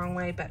tore it the wrong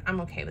way, but I'm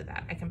okay with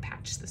that. I can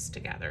patch this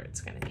together. It's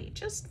gonna be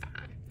just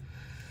fine.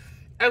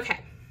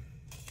 Okay.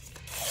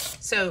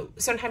 So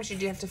sometimes you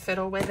do have to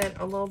fiddle with it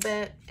a little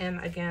bit. And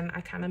again,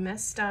 I kind of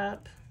messed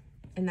up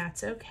and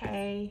that's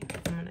okay.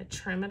 I'm going to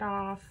trim it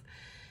off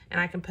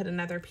and I can put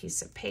another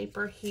piece of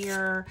paper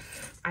here.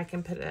 I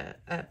can put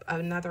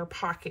another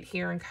pocket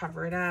here and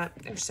cover it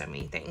up. There's so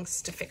many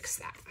things to fix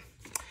that.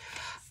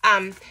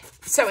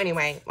 So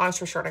anyway, long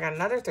story short, I got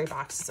another 3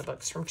 boxes of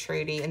books from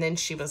Trudy, and then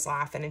she was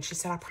laughing and she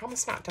said, I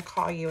promise not to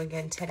call you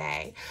again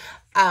today.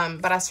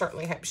 But I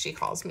certainly hope she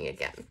calls me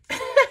again.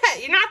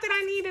 Not that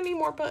I need any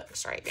more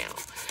books right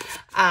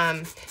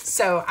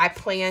So I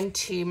plan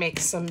to make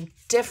a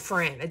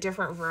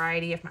different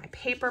variety of my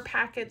paper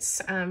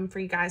packets for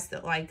you guys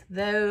that like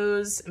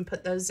those, and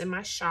put those in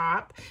my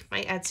shop,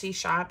 my Etsy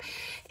shop.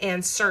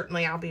 And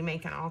certainly I'll be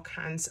making all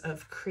kinds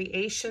of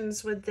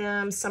creations with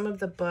them. Some of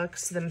the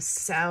books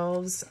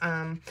themselves,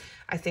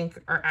 I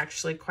think are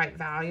actually quite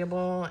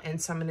valuable.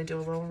 And so I'm going to do a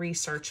little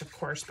research, of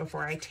course,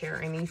 before I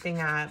tear anything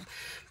up.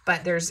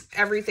 But there's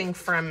everything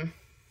from,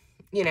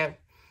 you know,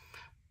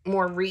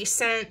 more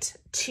recent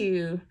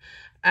to,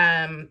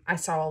 I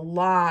saw a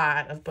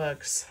lot of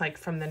books like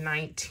from the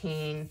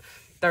 1930s,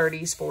 40s,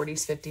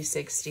 50s,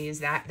 60s,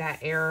 that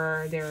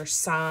era. There are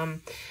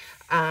some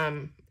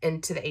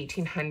into the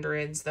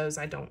 1800s. Those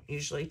I don't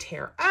usually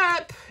tear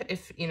up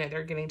if, you know,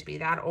 they're getting to be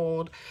that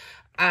old.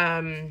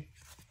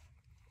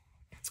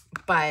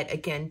 But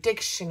again,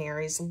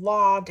 dictionaries,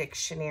 law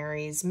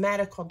dictionaries,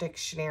 medical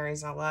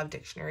dictionaries. I love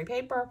dictionary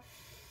paper.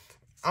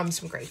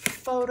 Some great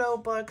photo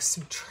books,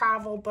 some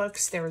travel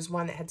books. There was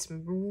one that had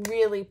some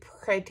really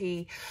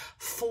pretty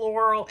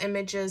floral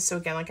images. So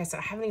again, like I said,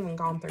 I haven't even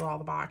gone through all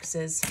the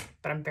boxes,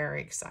 but I'm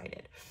very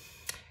excited.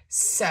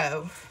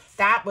 So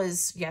that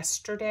was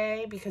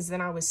yesterday, because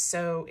then I was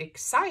so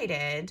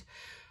excited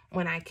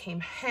when I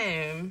came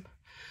home.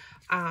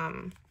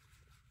 I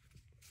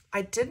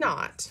did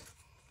not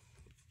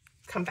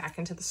come back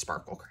into the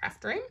Sparkle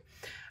Craft room.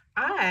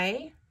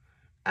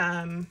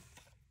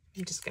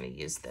 I'm just going to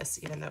use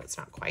this, even though it's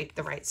not quite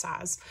the right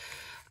size.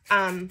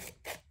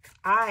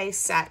 I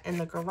sat in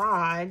the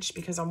garage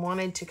because I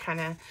wanted to kind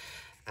of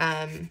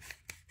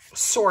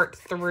sort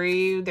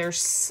through.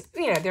 There's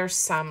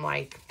some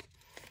like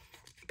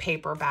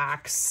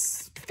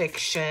paperbacks,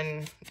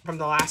 fiction from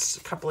the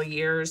last couple of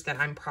years that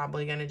I'm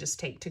probably going to just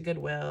take to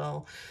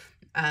Goodwill.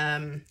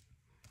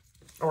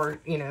 Or,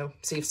 you know,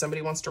 see if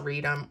somebody wants to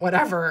read them,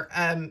 whatever.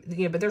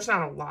 Yeah, but there's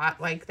not a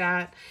lot like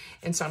that.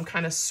 And so I'm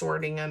kind of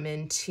sorting them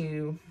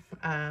into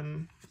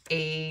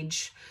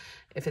age,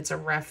 if it's a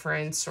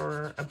reference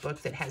or a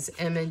book that has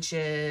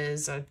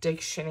images, a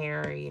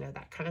dictionary, you know,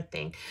 that kind of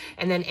thing.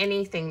 And then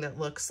anything that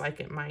looks like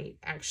it might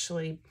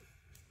actually,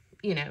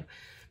 you know,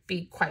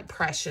 be quite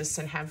precious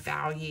and have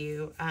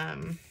value.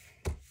 I'm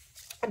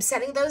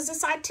setting those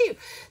aside too.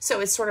 So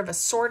it's sort of a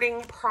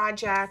sorting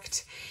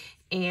project.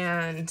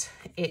 And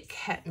it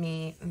kept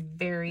me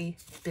very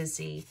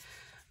busy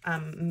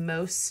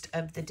most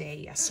of the day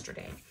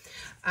yesterday.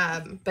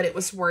 But it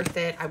was worth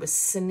it. I was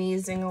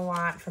sneezing a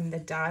lot from the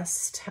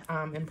dust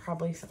and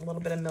probably a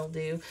little bit of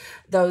mildew.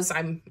 Those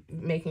I'm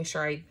making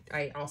sure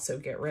I also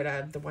get rid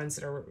of, the ones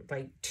that are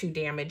like too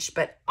damaged.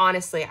 But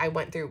honestly, I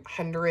went through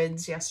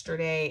hundreds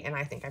yesterday, and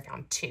I think I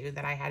found 2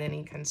 that I had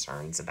any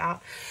concerns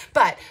about.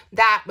 But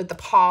that with the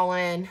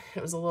pollen,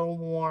 it was a little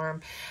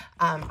warm.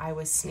 I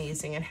was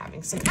sneezing and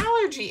having some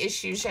allergy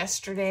issues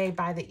yesterday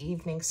by the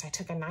evening. So I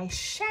took a nice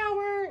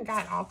shower and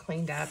got all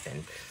cleaned up,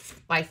 and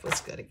life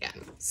was good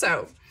again.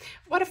 So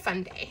what a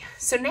fun day.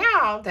 So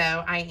now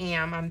though,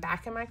 I'm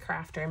back in my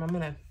craft room. I'm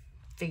going to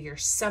figure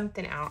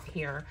something out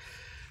here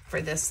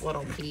for this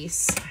little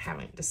piece. I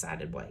haven't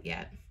decided what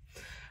yet.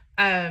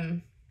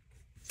 And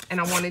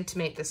I wanted to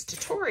make this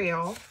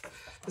tutorial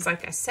because,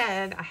 like I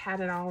said, I had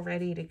it all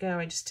ready to go.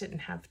 I just didn't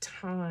have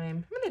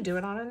time. I'm going to do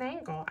it on an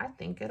angle. I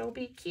think it'll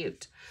be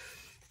cute.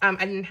 I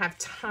didn't have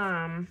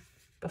time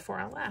before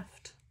I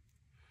left.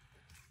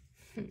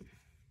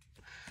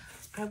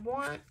 I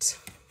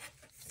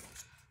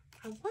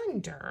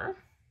wonder,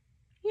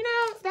 you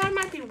know, that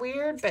might be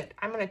weird, but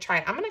I'm going to try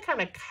it. I'm going to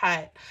kind of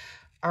cut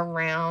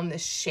around the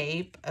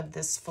shape of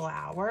this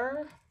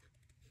flower.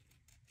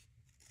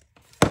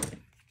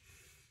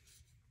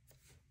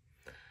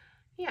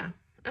 Yeah,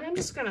 and I'm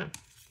just going to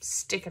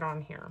stick it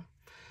on here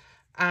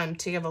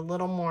to give a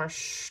little more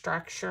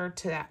structure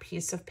to that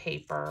piece of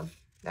paper,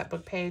 that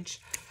book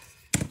page,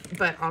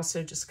 but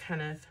also just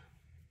kind of,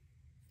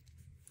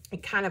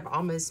 it kind of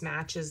almost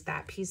matches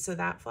that piece of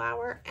that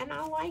flower, and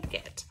I like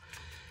it.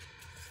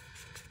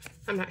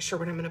 I'm not sure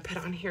what I'm going to put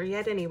on here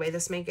yet. Anyway,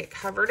 this may get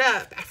covered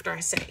up after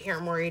I sit here.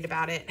 I'm worried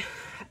about it.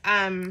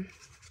 I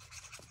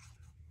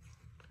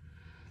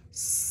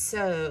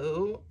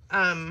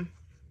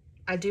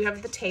do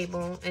have the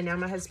table, and now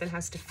my husband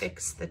has to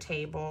fix the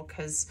table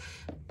because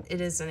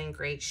it isn't in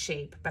great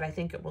shape, but I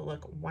think it will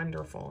look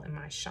wonderful in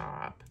my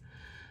shop.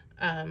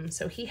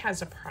 So he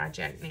has a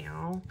project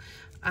now.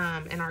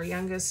 And our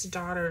youngest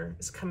daughter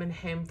is coming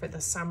home for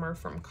the summer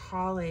from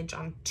college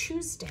on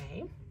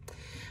Tuesday.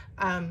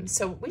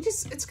 So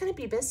it's going to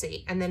be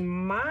busy. And then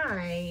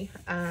my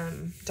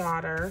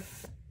daughter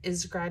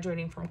is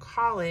graduating from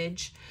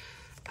college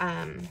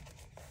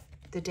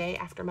the day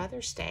after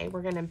Mother's Day.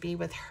 We're going to be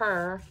with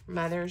her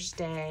Mother's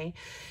Day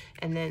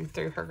and then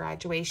through her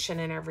graduation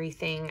and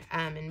everything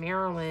in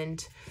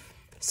Maryland.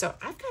 So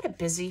I've got a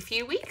busy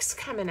few weeks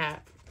coming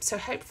up. So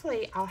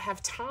hopefully I'll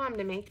have time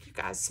to make you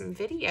guys some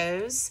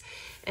videos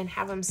and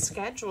have them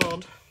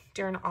scheduled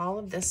during all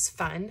of this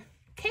fun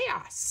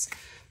chaos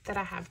that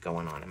I have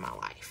going on in my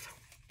life.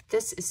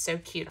 This is so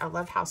cute. I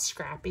love how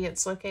scrappy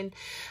it's looking.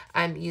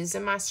 I'm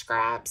using my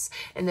scraps.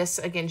 And this,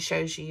 again,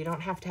 shows you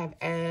don't have to have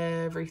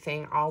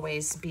everything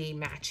always be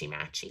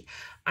matchy-matchy.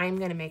 I'm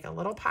going to make a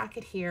little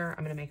pocket here.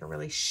 I'm going to make a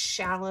really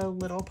shallow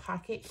little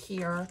pocket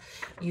here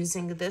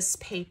using this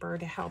paper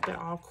to help it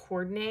all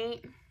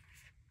coordinate.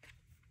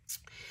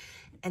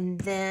 And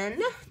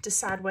then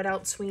decide what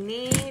else we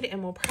need,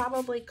 and we'll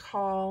probably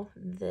call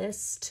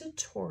this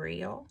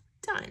tutorial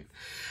done.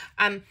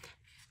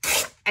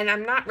 And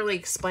I'm not really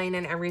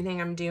explaining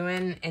everything I'm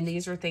doing, and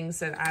these are things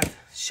that I've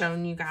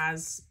shown you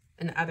guys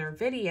in other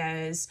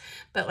videos,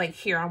 but like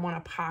here I want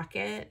a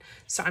pocket,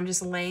 so I'm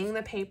just laying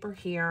the paper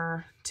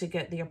here to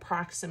get the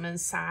approximate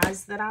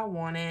size that I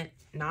want it,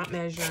 not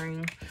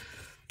measuring.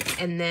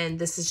 And then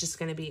this is just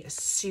going to be a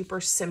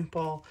super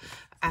simple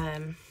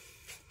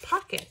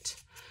pocket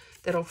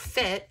that'll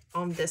fit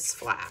on this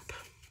flap.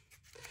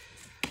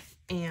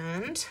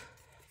 And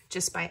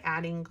just by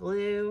adding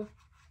glue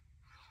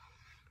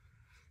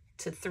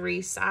to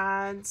 3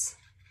 sides,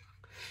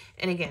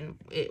 and again,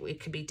 it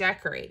could be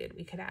decorated.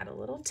 We could add a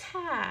little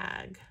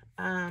tag,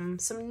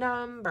 some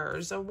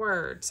numbers, a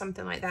word,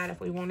 something like that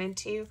if we wanted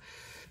to.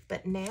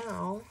 But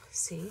now,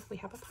 see, we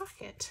have a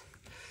pocket.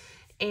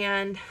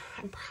 And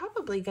I'm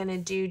probably going to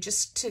do,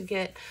 just to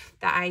get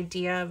the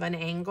idea of an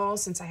angle,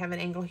 since I have an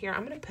angle here,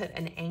 I'm going to put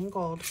an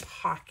angled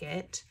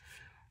pocket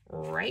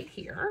right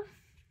here.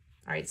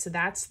 All right, so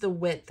that's the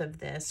width of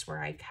this where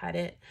I cut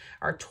it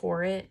or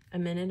tore it a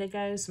minute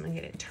ago. So I'm going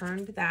to get it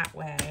turned that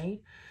way.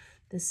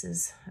 This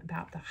is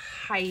about the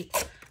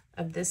height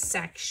of this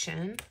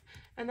section.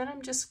 And then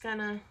I'm just going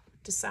to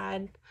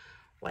decide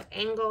what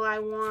angle I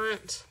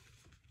want.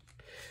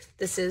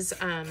 This is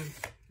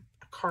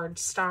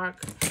cardstock,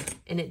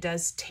 and it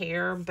does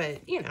tear,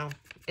 but you know,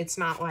 it's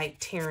not like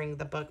tearing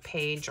the book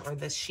page or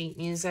the sheet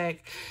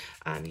music.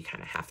 You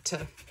kind of have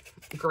to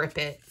grip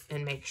it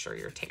and make sure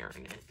you're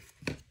tearing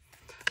it.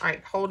 All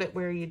right, hold it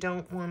where you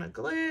don't want to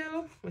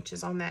glue, which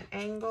is on that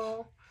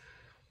angle,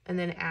 and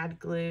then add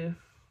glue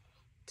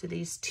to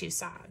these 2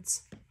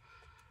 sides.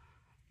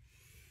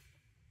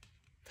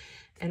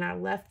 And I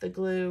left the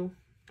glue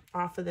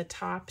off of the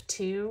top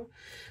too,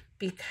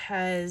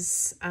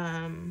 because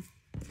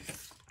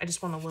I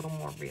just want a little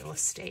more real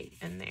estate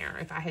in there.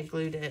 If I had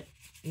glued it,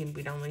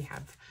 we'd only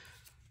have,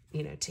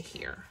 to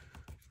here.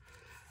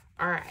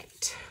 All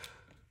right.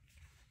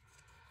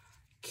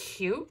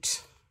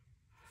 Cute.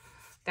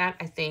 That,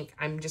 I think,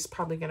 I'm just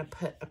probably going to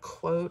put a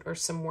quote or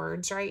some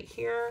words right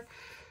here.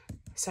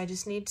 So I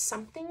just need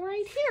something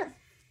right here.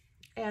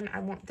 And I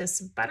want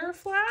this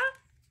butterfly.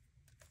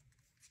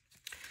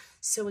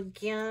 So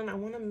again, I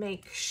want to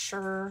make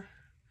sure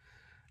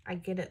I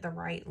get it the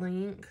right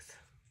length.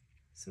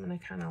 So I'm going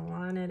to kind of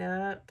line it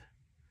up.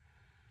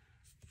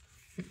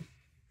 I'm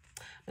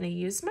going to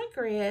use my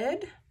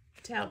grid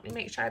to help me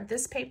make sure I have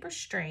this paper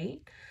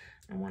straight.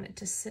 I want it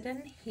to sit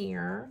in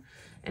here.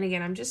 And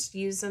again, I'm just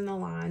using the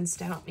lines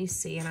to help me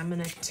see, and I'm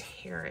going to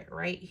tear it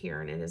right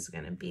here, and it is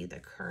going to be the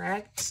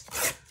correct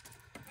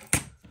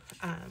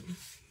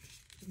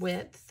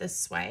width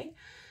this way.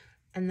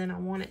 And then I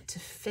want it to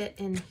fit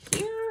in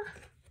here.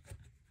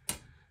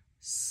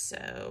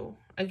 So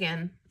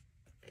again,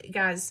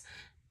 guys,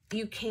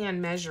 you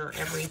can measure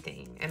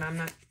everything, and I'm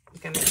not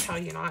going to tell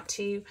you not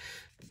to,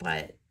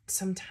 but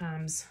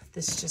sometimes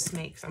this just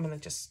makes, I'm going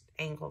to just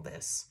angle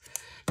this,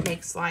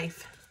 makes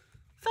life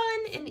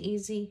fun and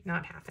easy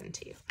not having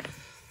to.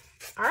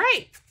 All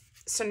right,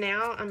 so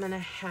now I'm going to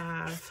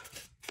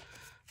have,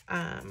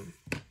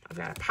 I've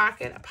got a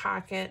pocket, a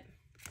pocket,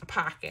 a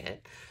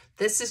pocket.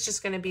 This is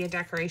just going to be a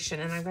decoration,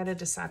 and I've got to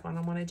decide what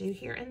I want to do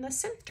here in the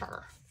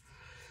center.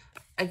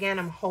 Again,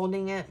 I'm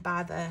holding it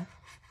by the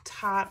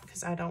top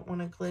because I don't want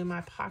to glue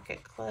my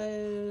pocket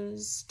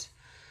closed.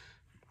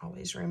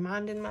 Always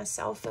reminding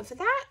myself of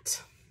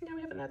that. Now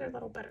we have another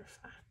little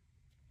butterfly.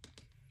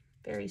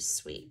 Very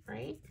sweet,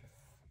 right?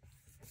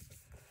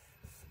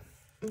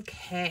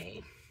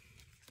 Okay.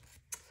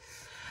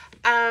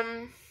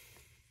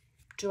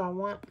 Do I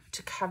want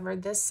to cover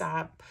this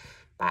up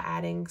by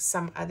adding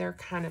some other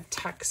kind of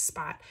tuck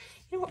spot?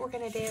 You know what we're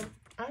going to do?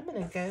 I'm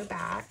going to go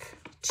back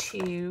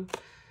to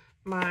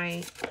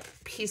my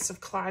piece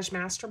of collage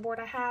masterboard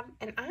I have,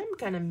 and I'm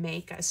going to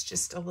make us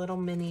just a little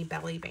mini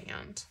belly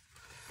band.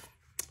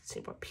 Let's see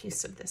what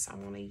piece of this I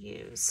want to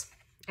use.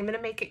 I'm going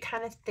to make it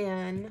kind of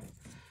thin,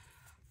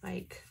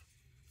 like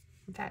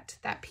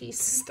that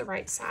piece is the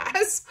right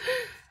size.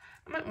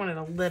 I might want it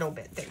a little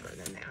bit thicker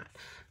than that.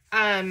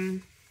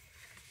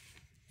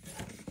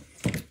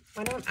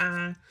 Why don't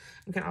I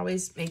can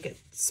always make it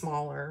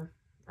smaller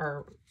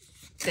or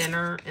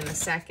thinner in a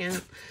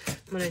second. I'm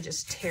going to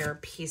just tear a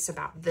piece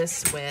about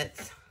this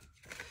width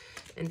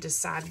and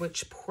decide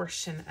which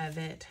portion of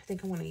it. I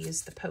think I want to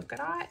use the polka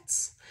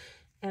dots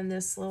and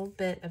this little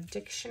bit of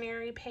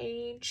dictionary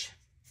page.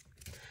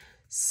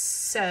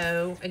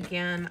 So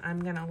again,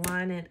 I'm going to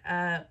line it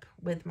up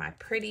with my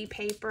pretty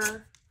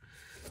paper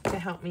to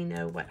help me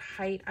know what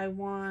height I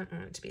want. I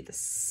want it to be the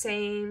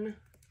same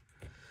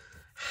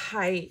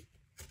height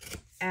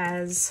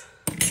as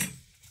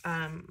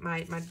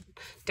my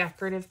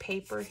decorative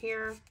paper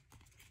here.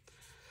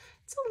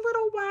 It's a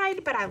little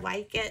wide, but I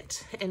like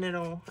it, and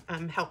it'll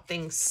help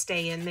things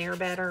stay in there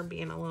better,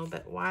 being a little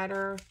bit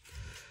wider.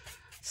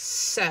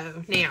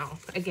 So now,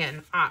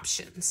 again,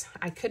 options.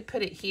 I could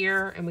put it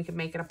here, and we could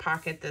make it a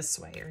pocket this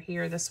way, or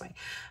here this way.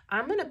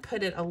 I'm going to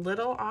put it a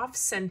little off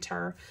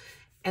center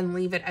and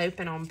leave it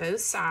open on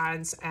both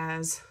sides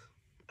as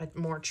a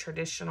more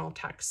traditional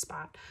tuck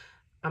spot.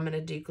 I'm going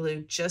to do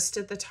glue just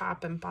at the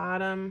top and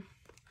bottom.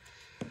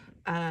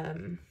 A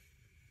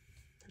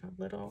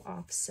little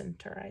off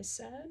center, I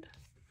said.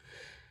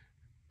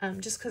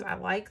 Just because I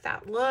like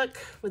that look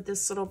with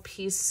this little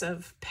piece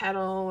of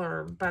petal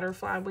or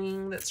butterfly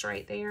wing that's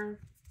right there.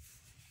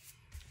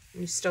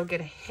 You still get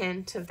a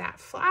hint of that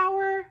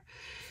flower.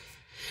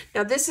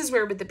 Now this is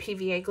where with the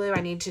PVA glue,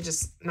 I need to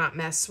just not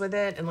mess with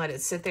it and let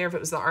it sit there. If it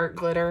was the art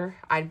glitter,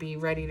 I'd be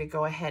ready to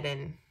go ahead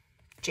and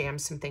jam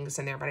some things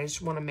in there, but I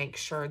just want to make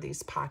sure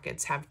these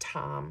pockets have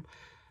time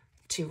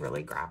to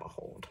really grab a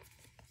hold.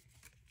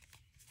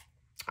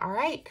 All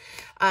right.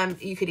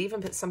 You could even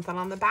put something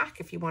on the back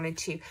if you wanted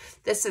to.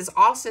 This is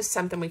also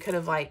something we could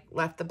have like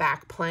left the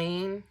back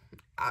plain.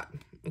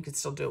 You could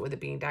still do it with it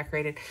being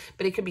decorated,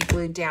 but it could be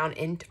glued down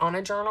on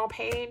a journal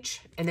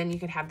page, and then you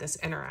could have this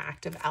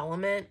interactive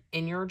element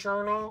in your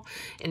journal,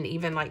 and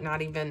even like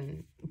not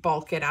even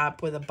bulk it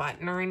up with a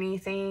button or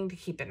anything to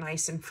keep it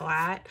nice and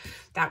flat.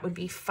 That would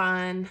be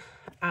fun.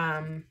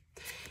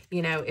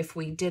 You know, if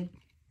we did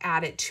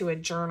add it to a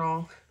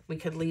journal, we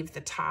could leave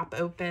the top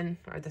open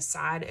or the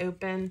side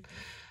open.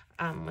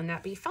 Wouldn't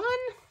that be fun?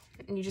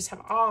 And you just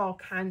have all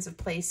kinds of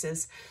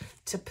places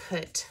to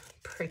put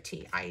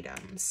pretty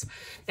items.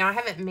 Now, I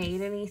haven't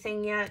made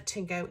anything yet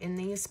to go in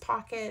these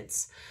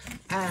pockets.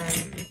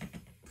 I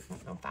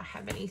don't know if I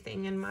have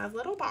anything in my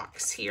little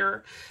box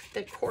here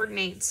that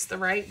coordinates the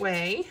right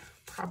way.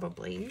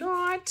 Probably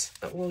not,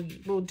 but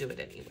we'll do it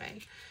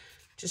anyway,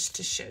 just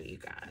to show you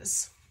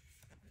guys.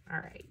 All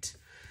right.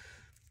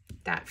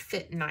 That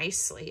fit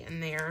nicely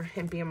in there,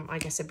 and being,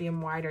 like I said,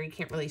 being wider, you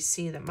can't really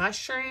see the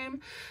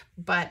mushroom,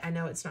 but I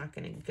know it's not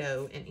going to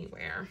go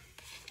anywhere.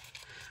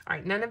 All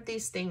right, none of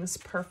these things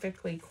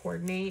perfectly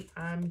coordinate.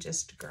 I'm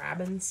just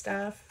grabbing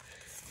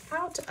stuff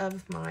out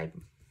of my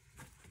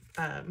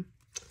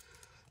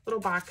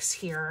little box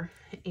here,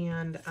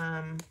 and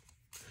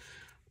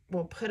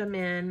we'll put them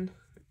in,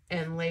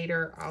 and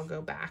later I'll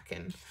go back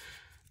and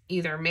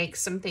either make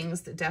some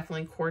things that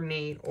definitely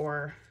coordinate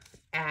or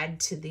add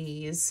to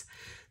these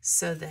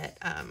so that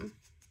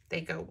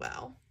they go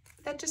well.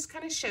 That just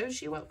kind of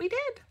shows you what we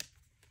did.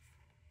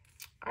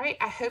 All right,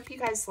 I hope you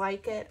guys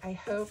like it. I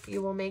hope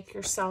you will make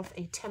yourself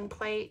a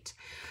template,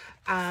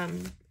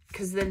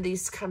 because then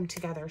these come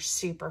together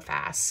super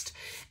fast.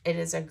 It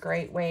is a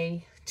great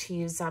way to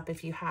use up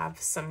if you have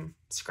some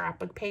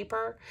scrapbook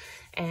paper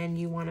and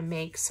you want to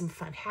make some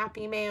fun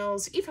happy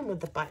mails, even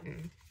with the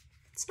button.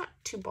 It's not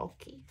too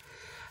bulky.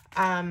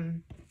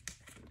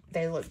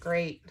 They look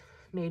great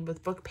made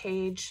with book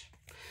page.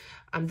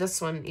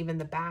 This one, even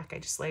the back, I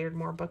just layered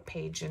more book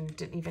page and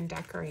didn't even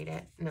decorate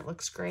it, and it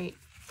looks great.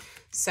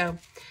 So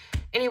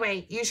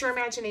anyway, use your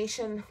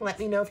imagination. Let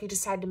me know if you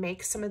decide to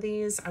make some of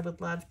these. I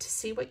would love to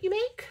see what you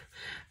make.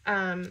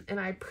 And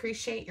I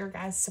appreciate your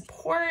guys'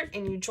 support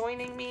and you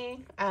joining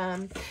me.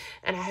 And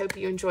I hope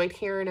you enjoyed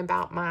hearing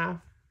about my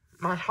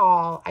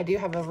haul. I do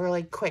have a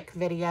really quick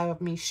video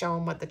of me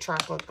showing what the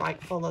truck looked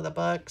like full of the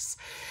books,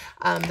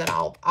 that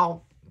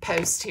I'll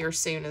post here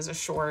soon as a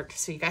short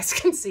so you guys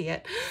can see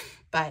it.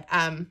 But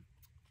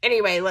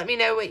anyway, let me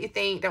know what you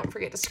think. Don't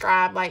forget to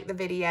subscribe, like the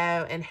video,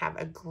 and have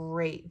a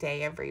great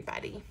day,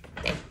 everybody.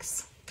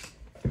 Thanks.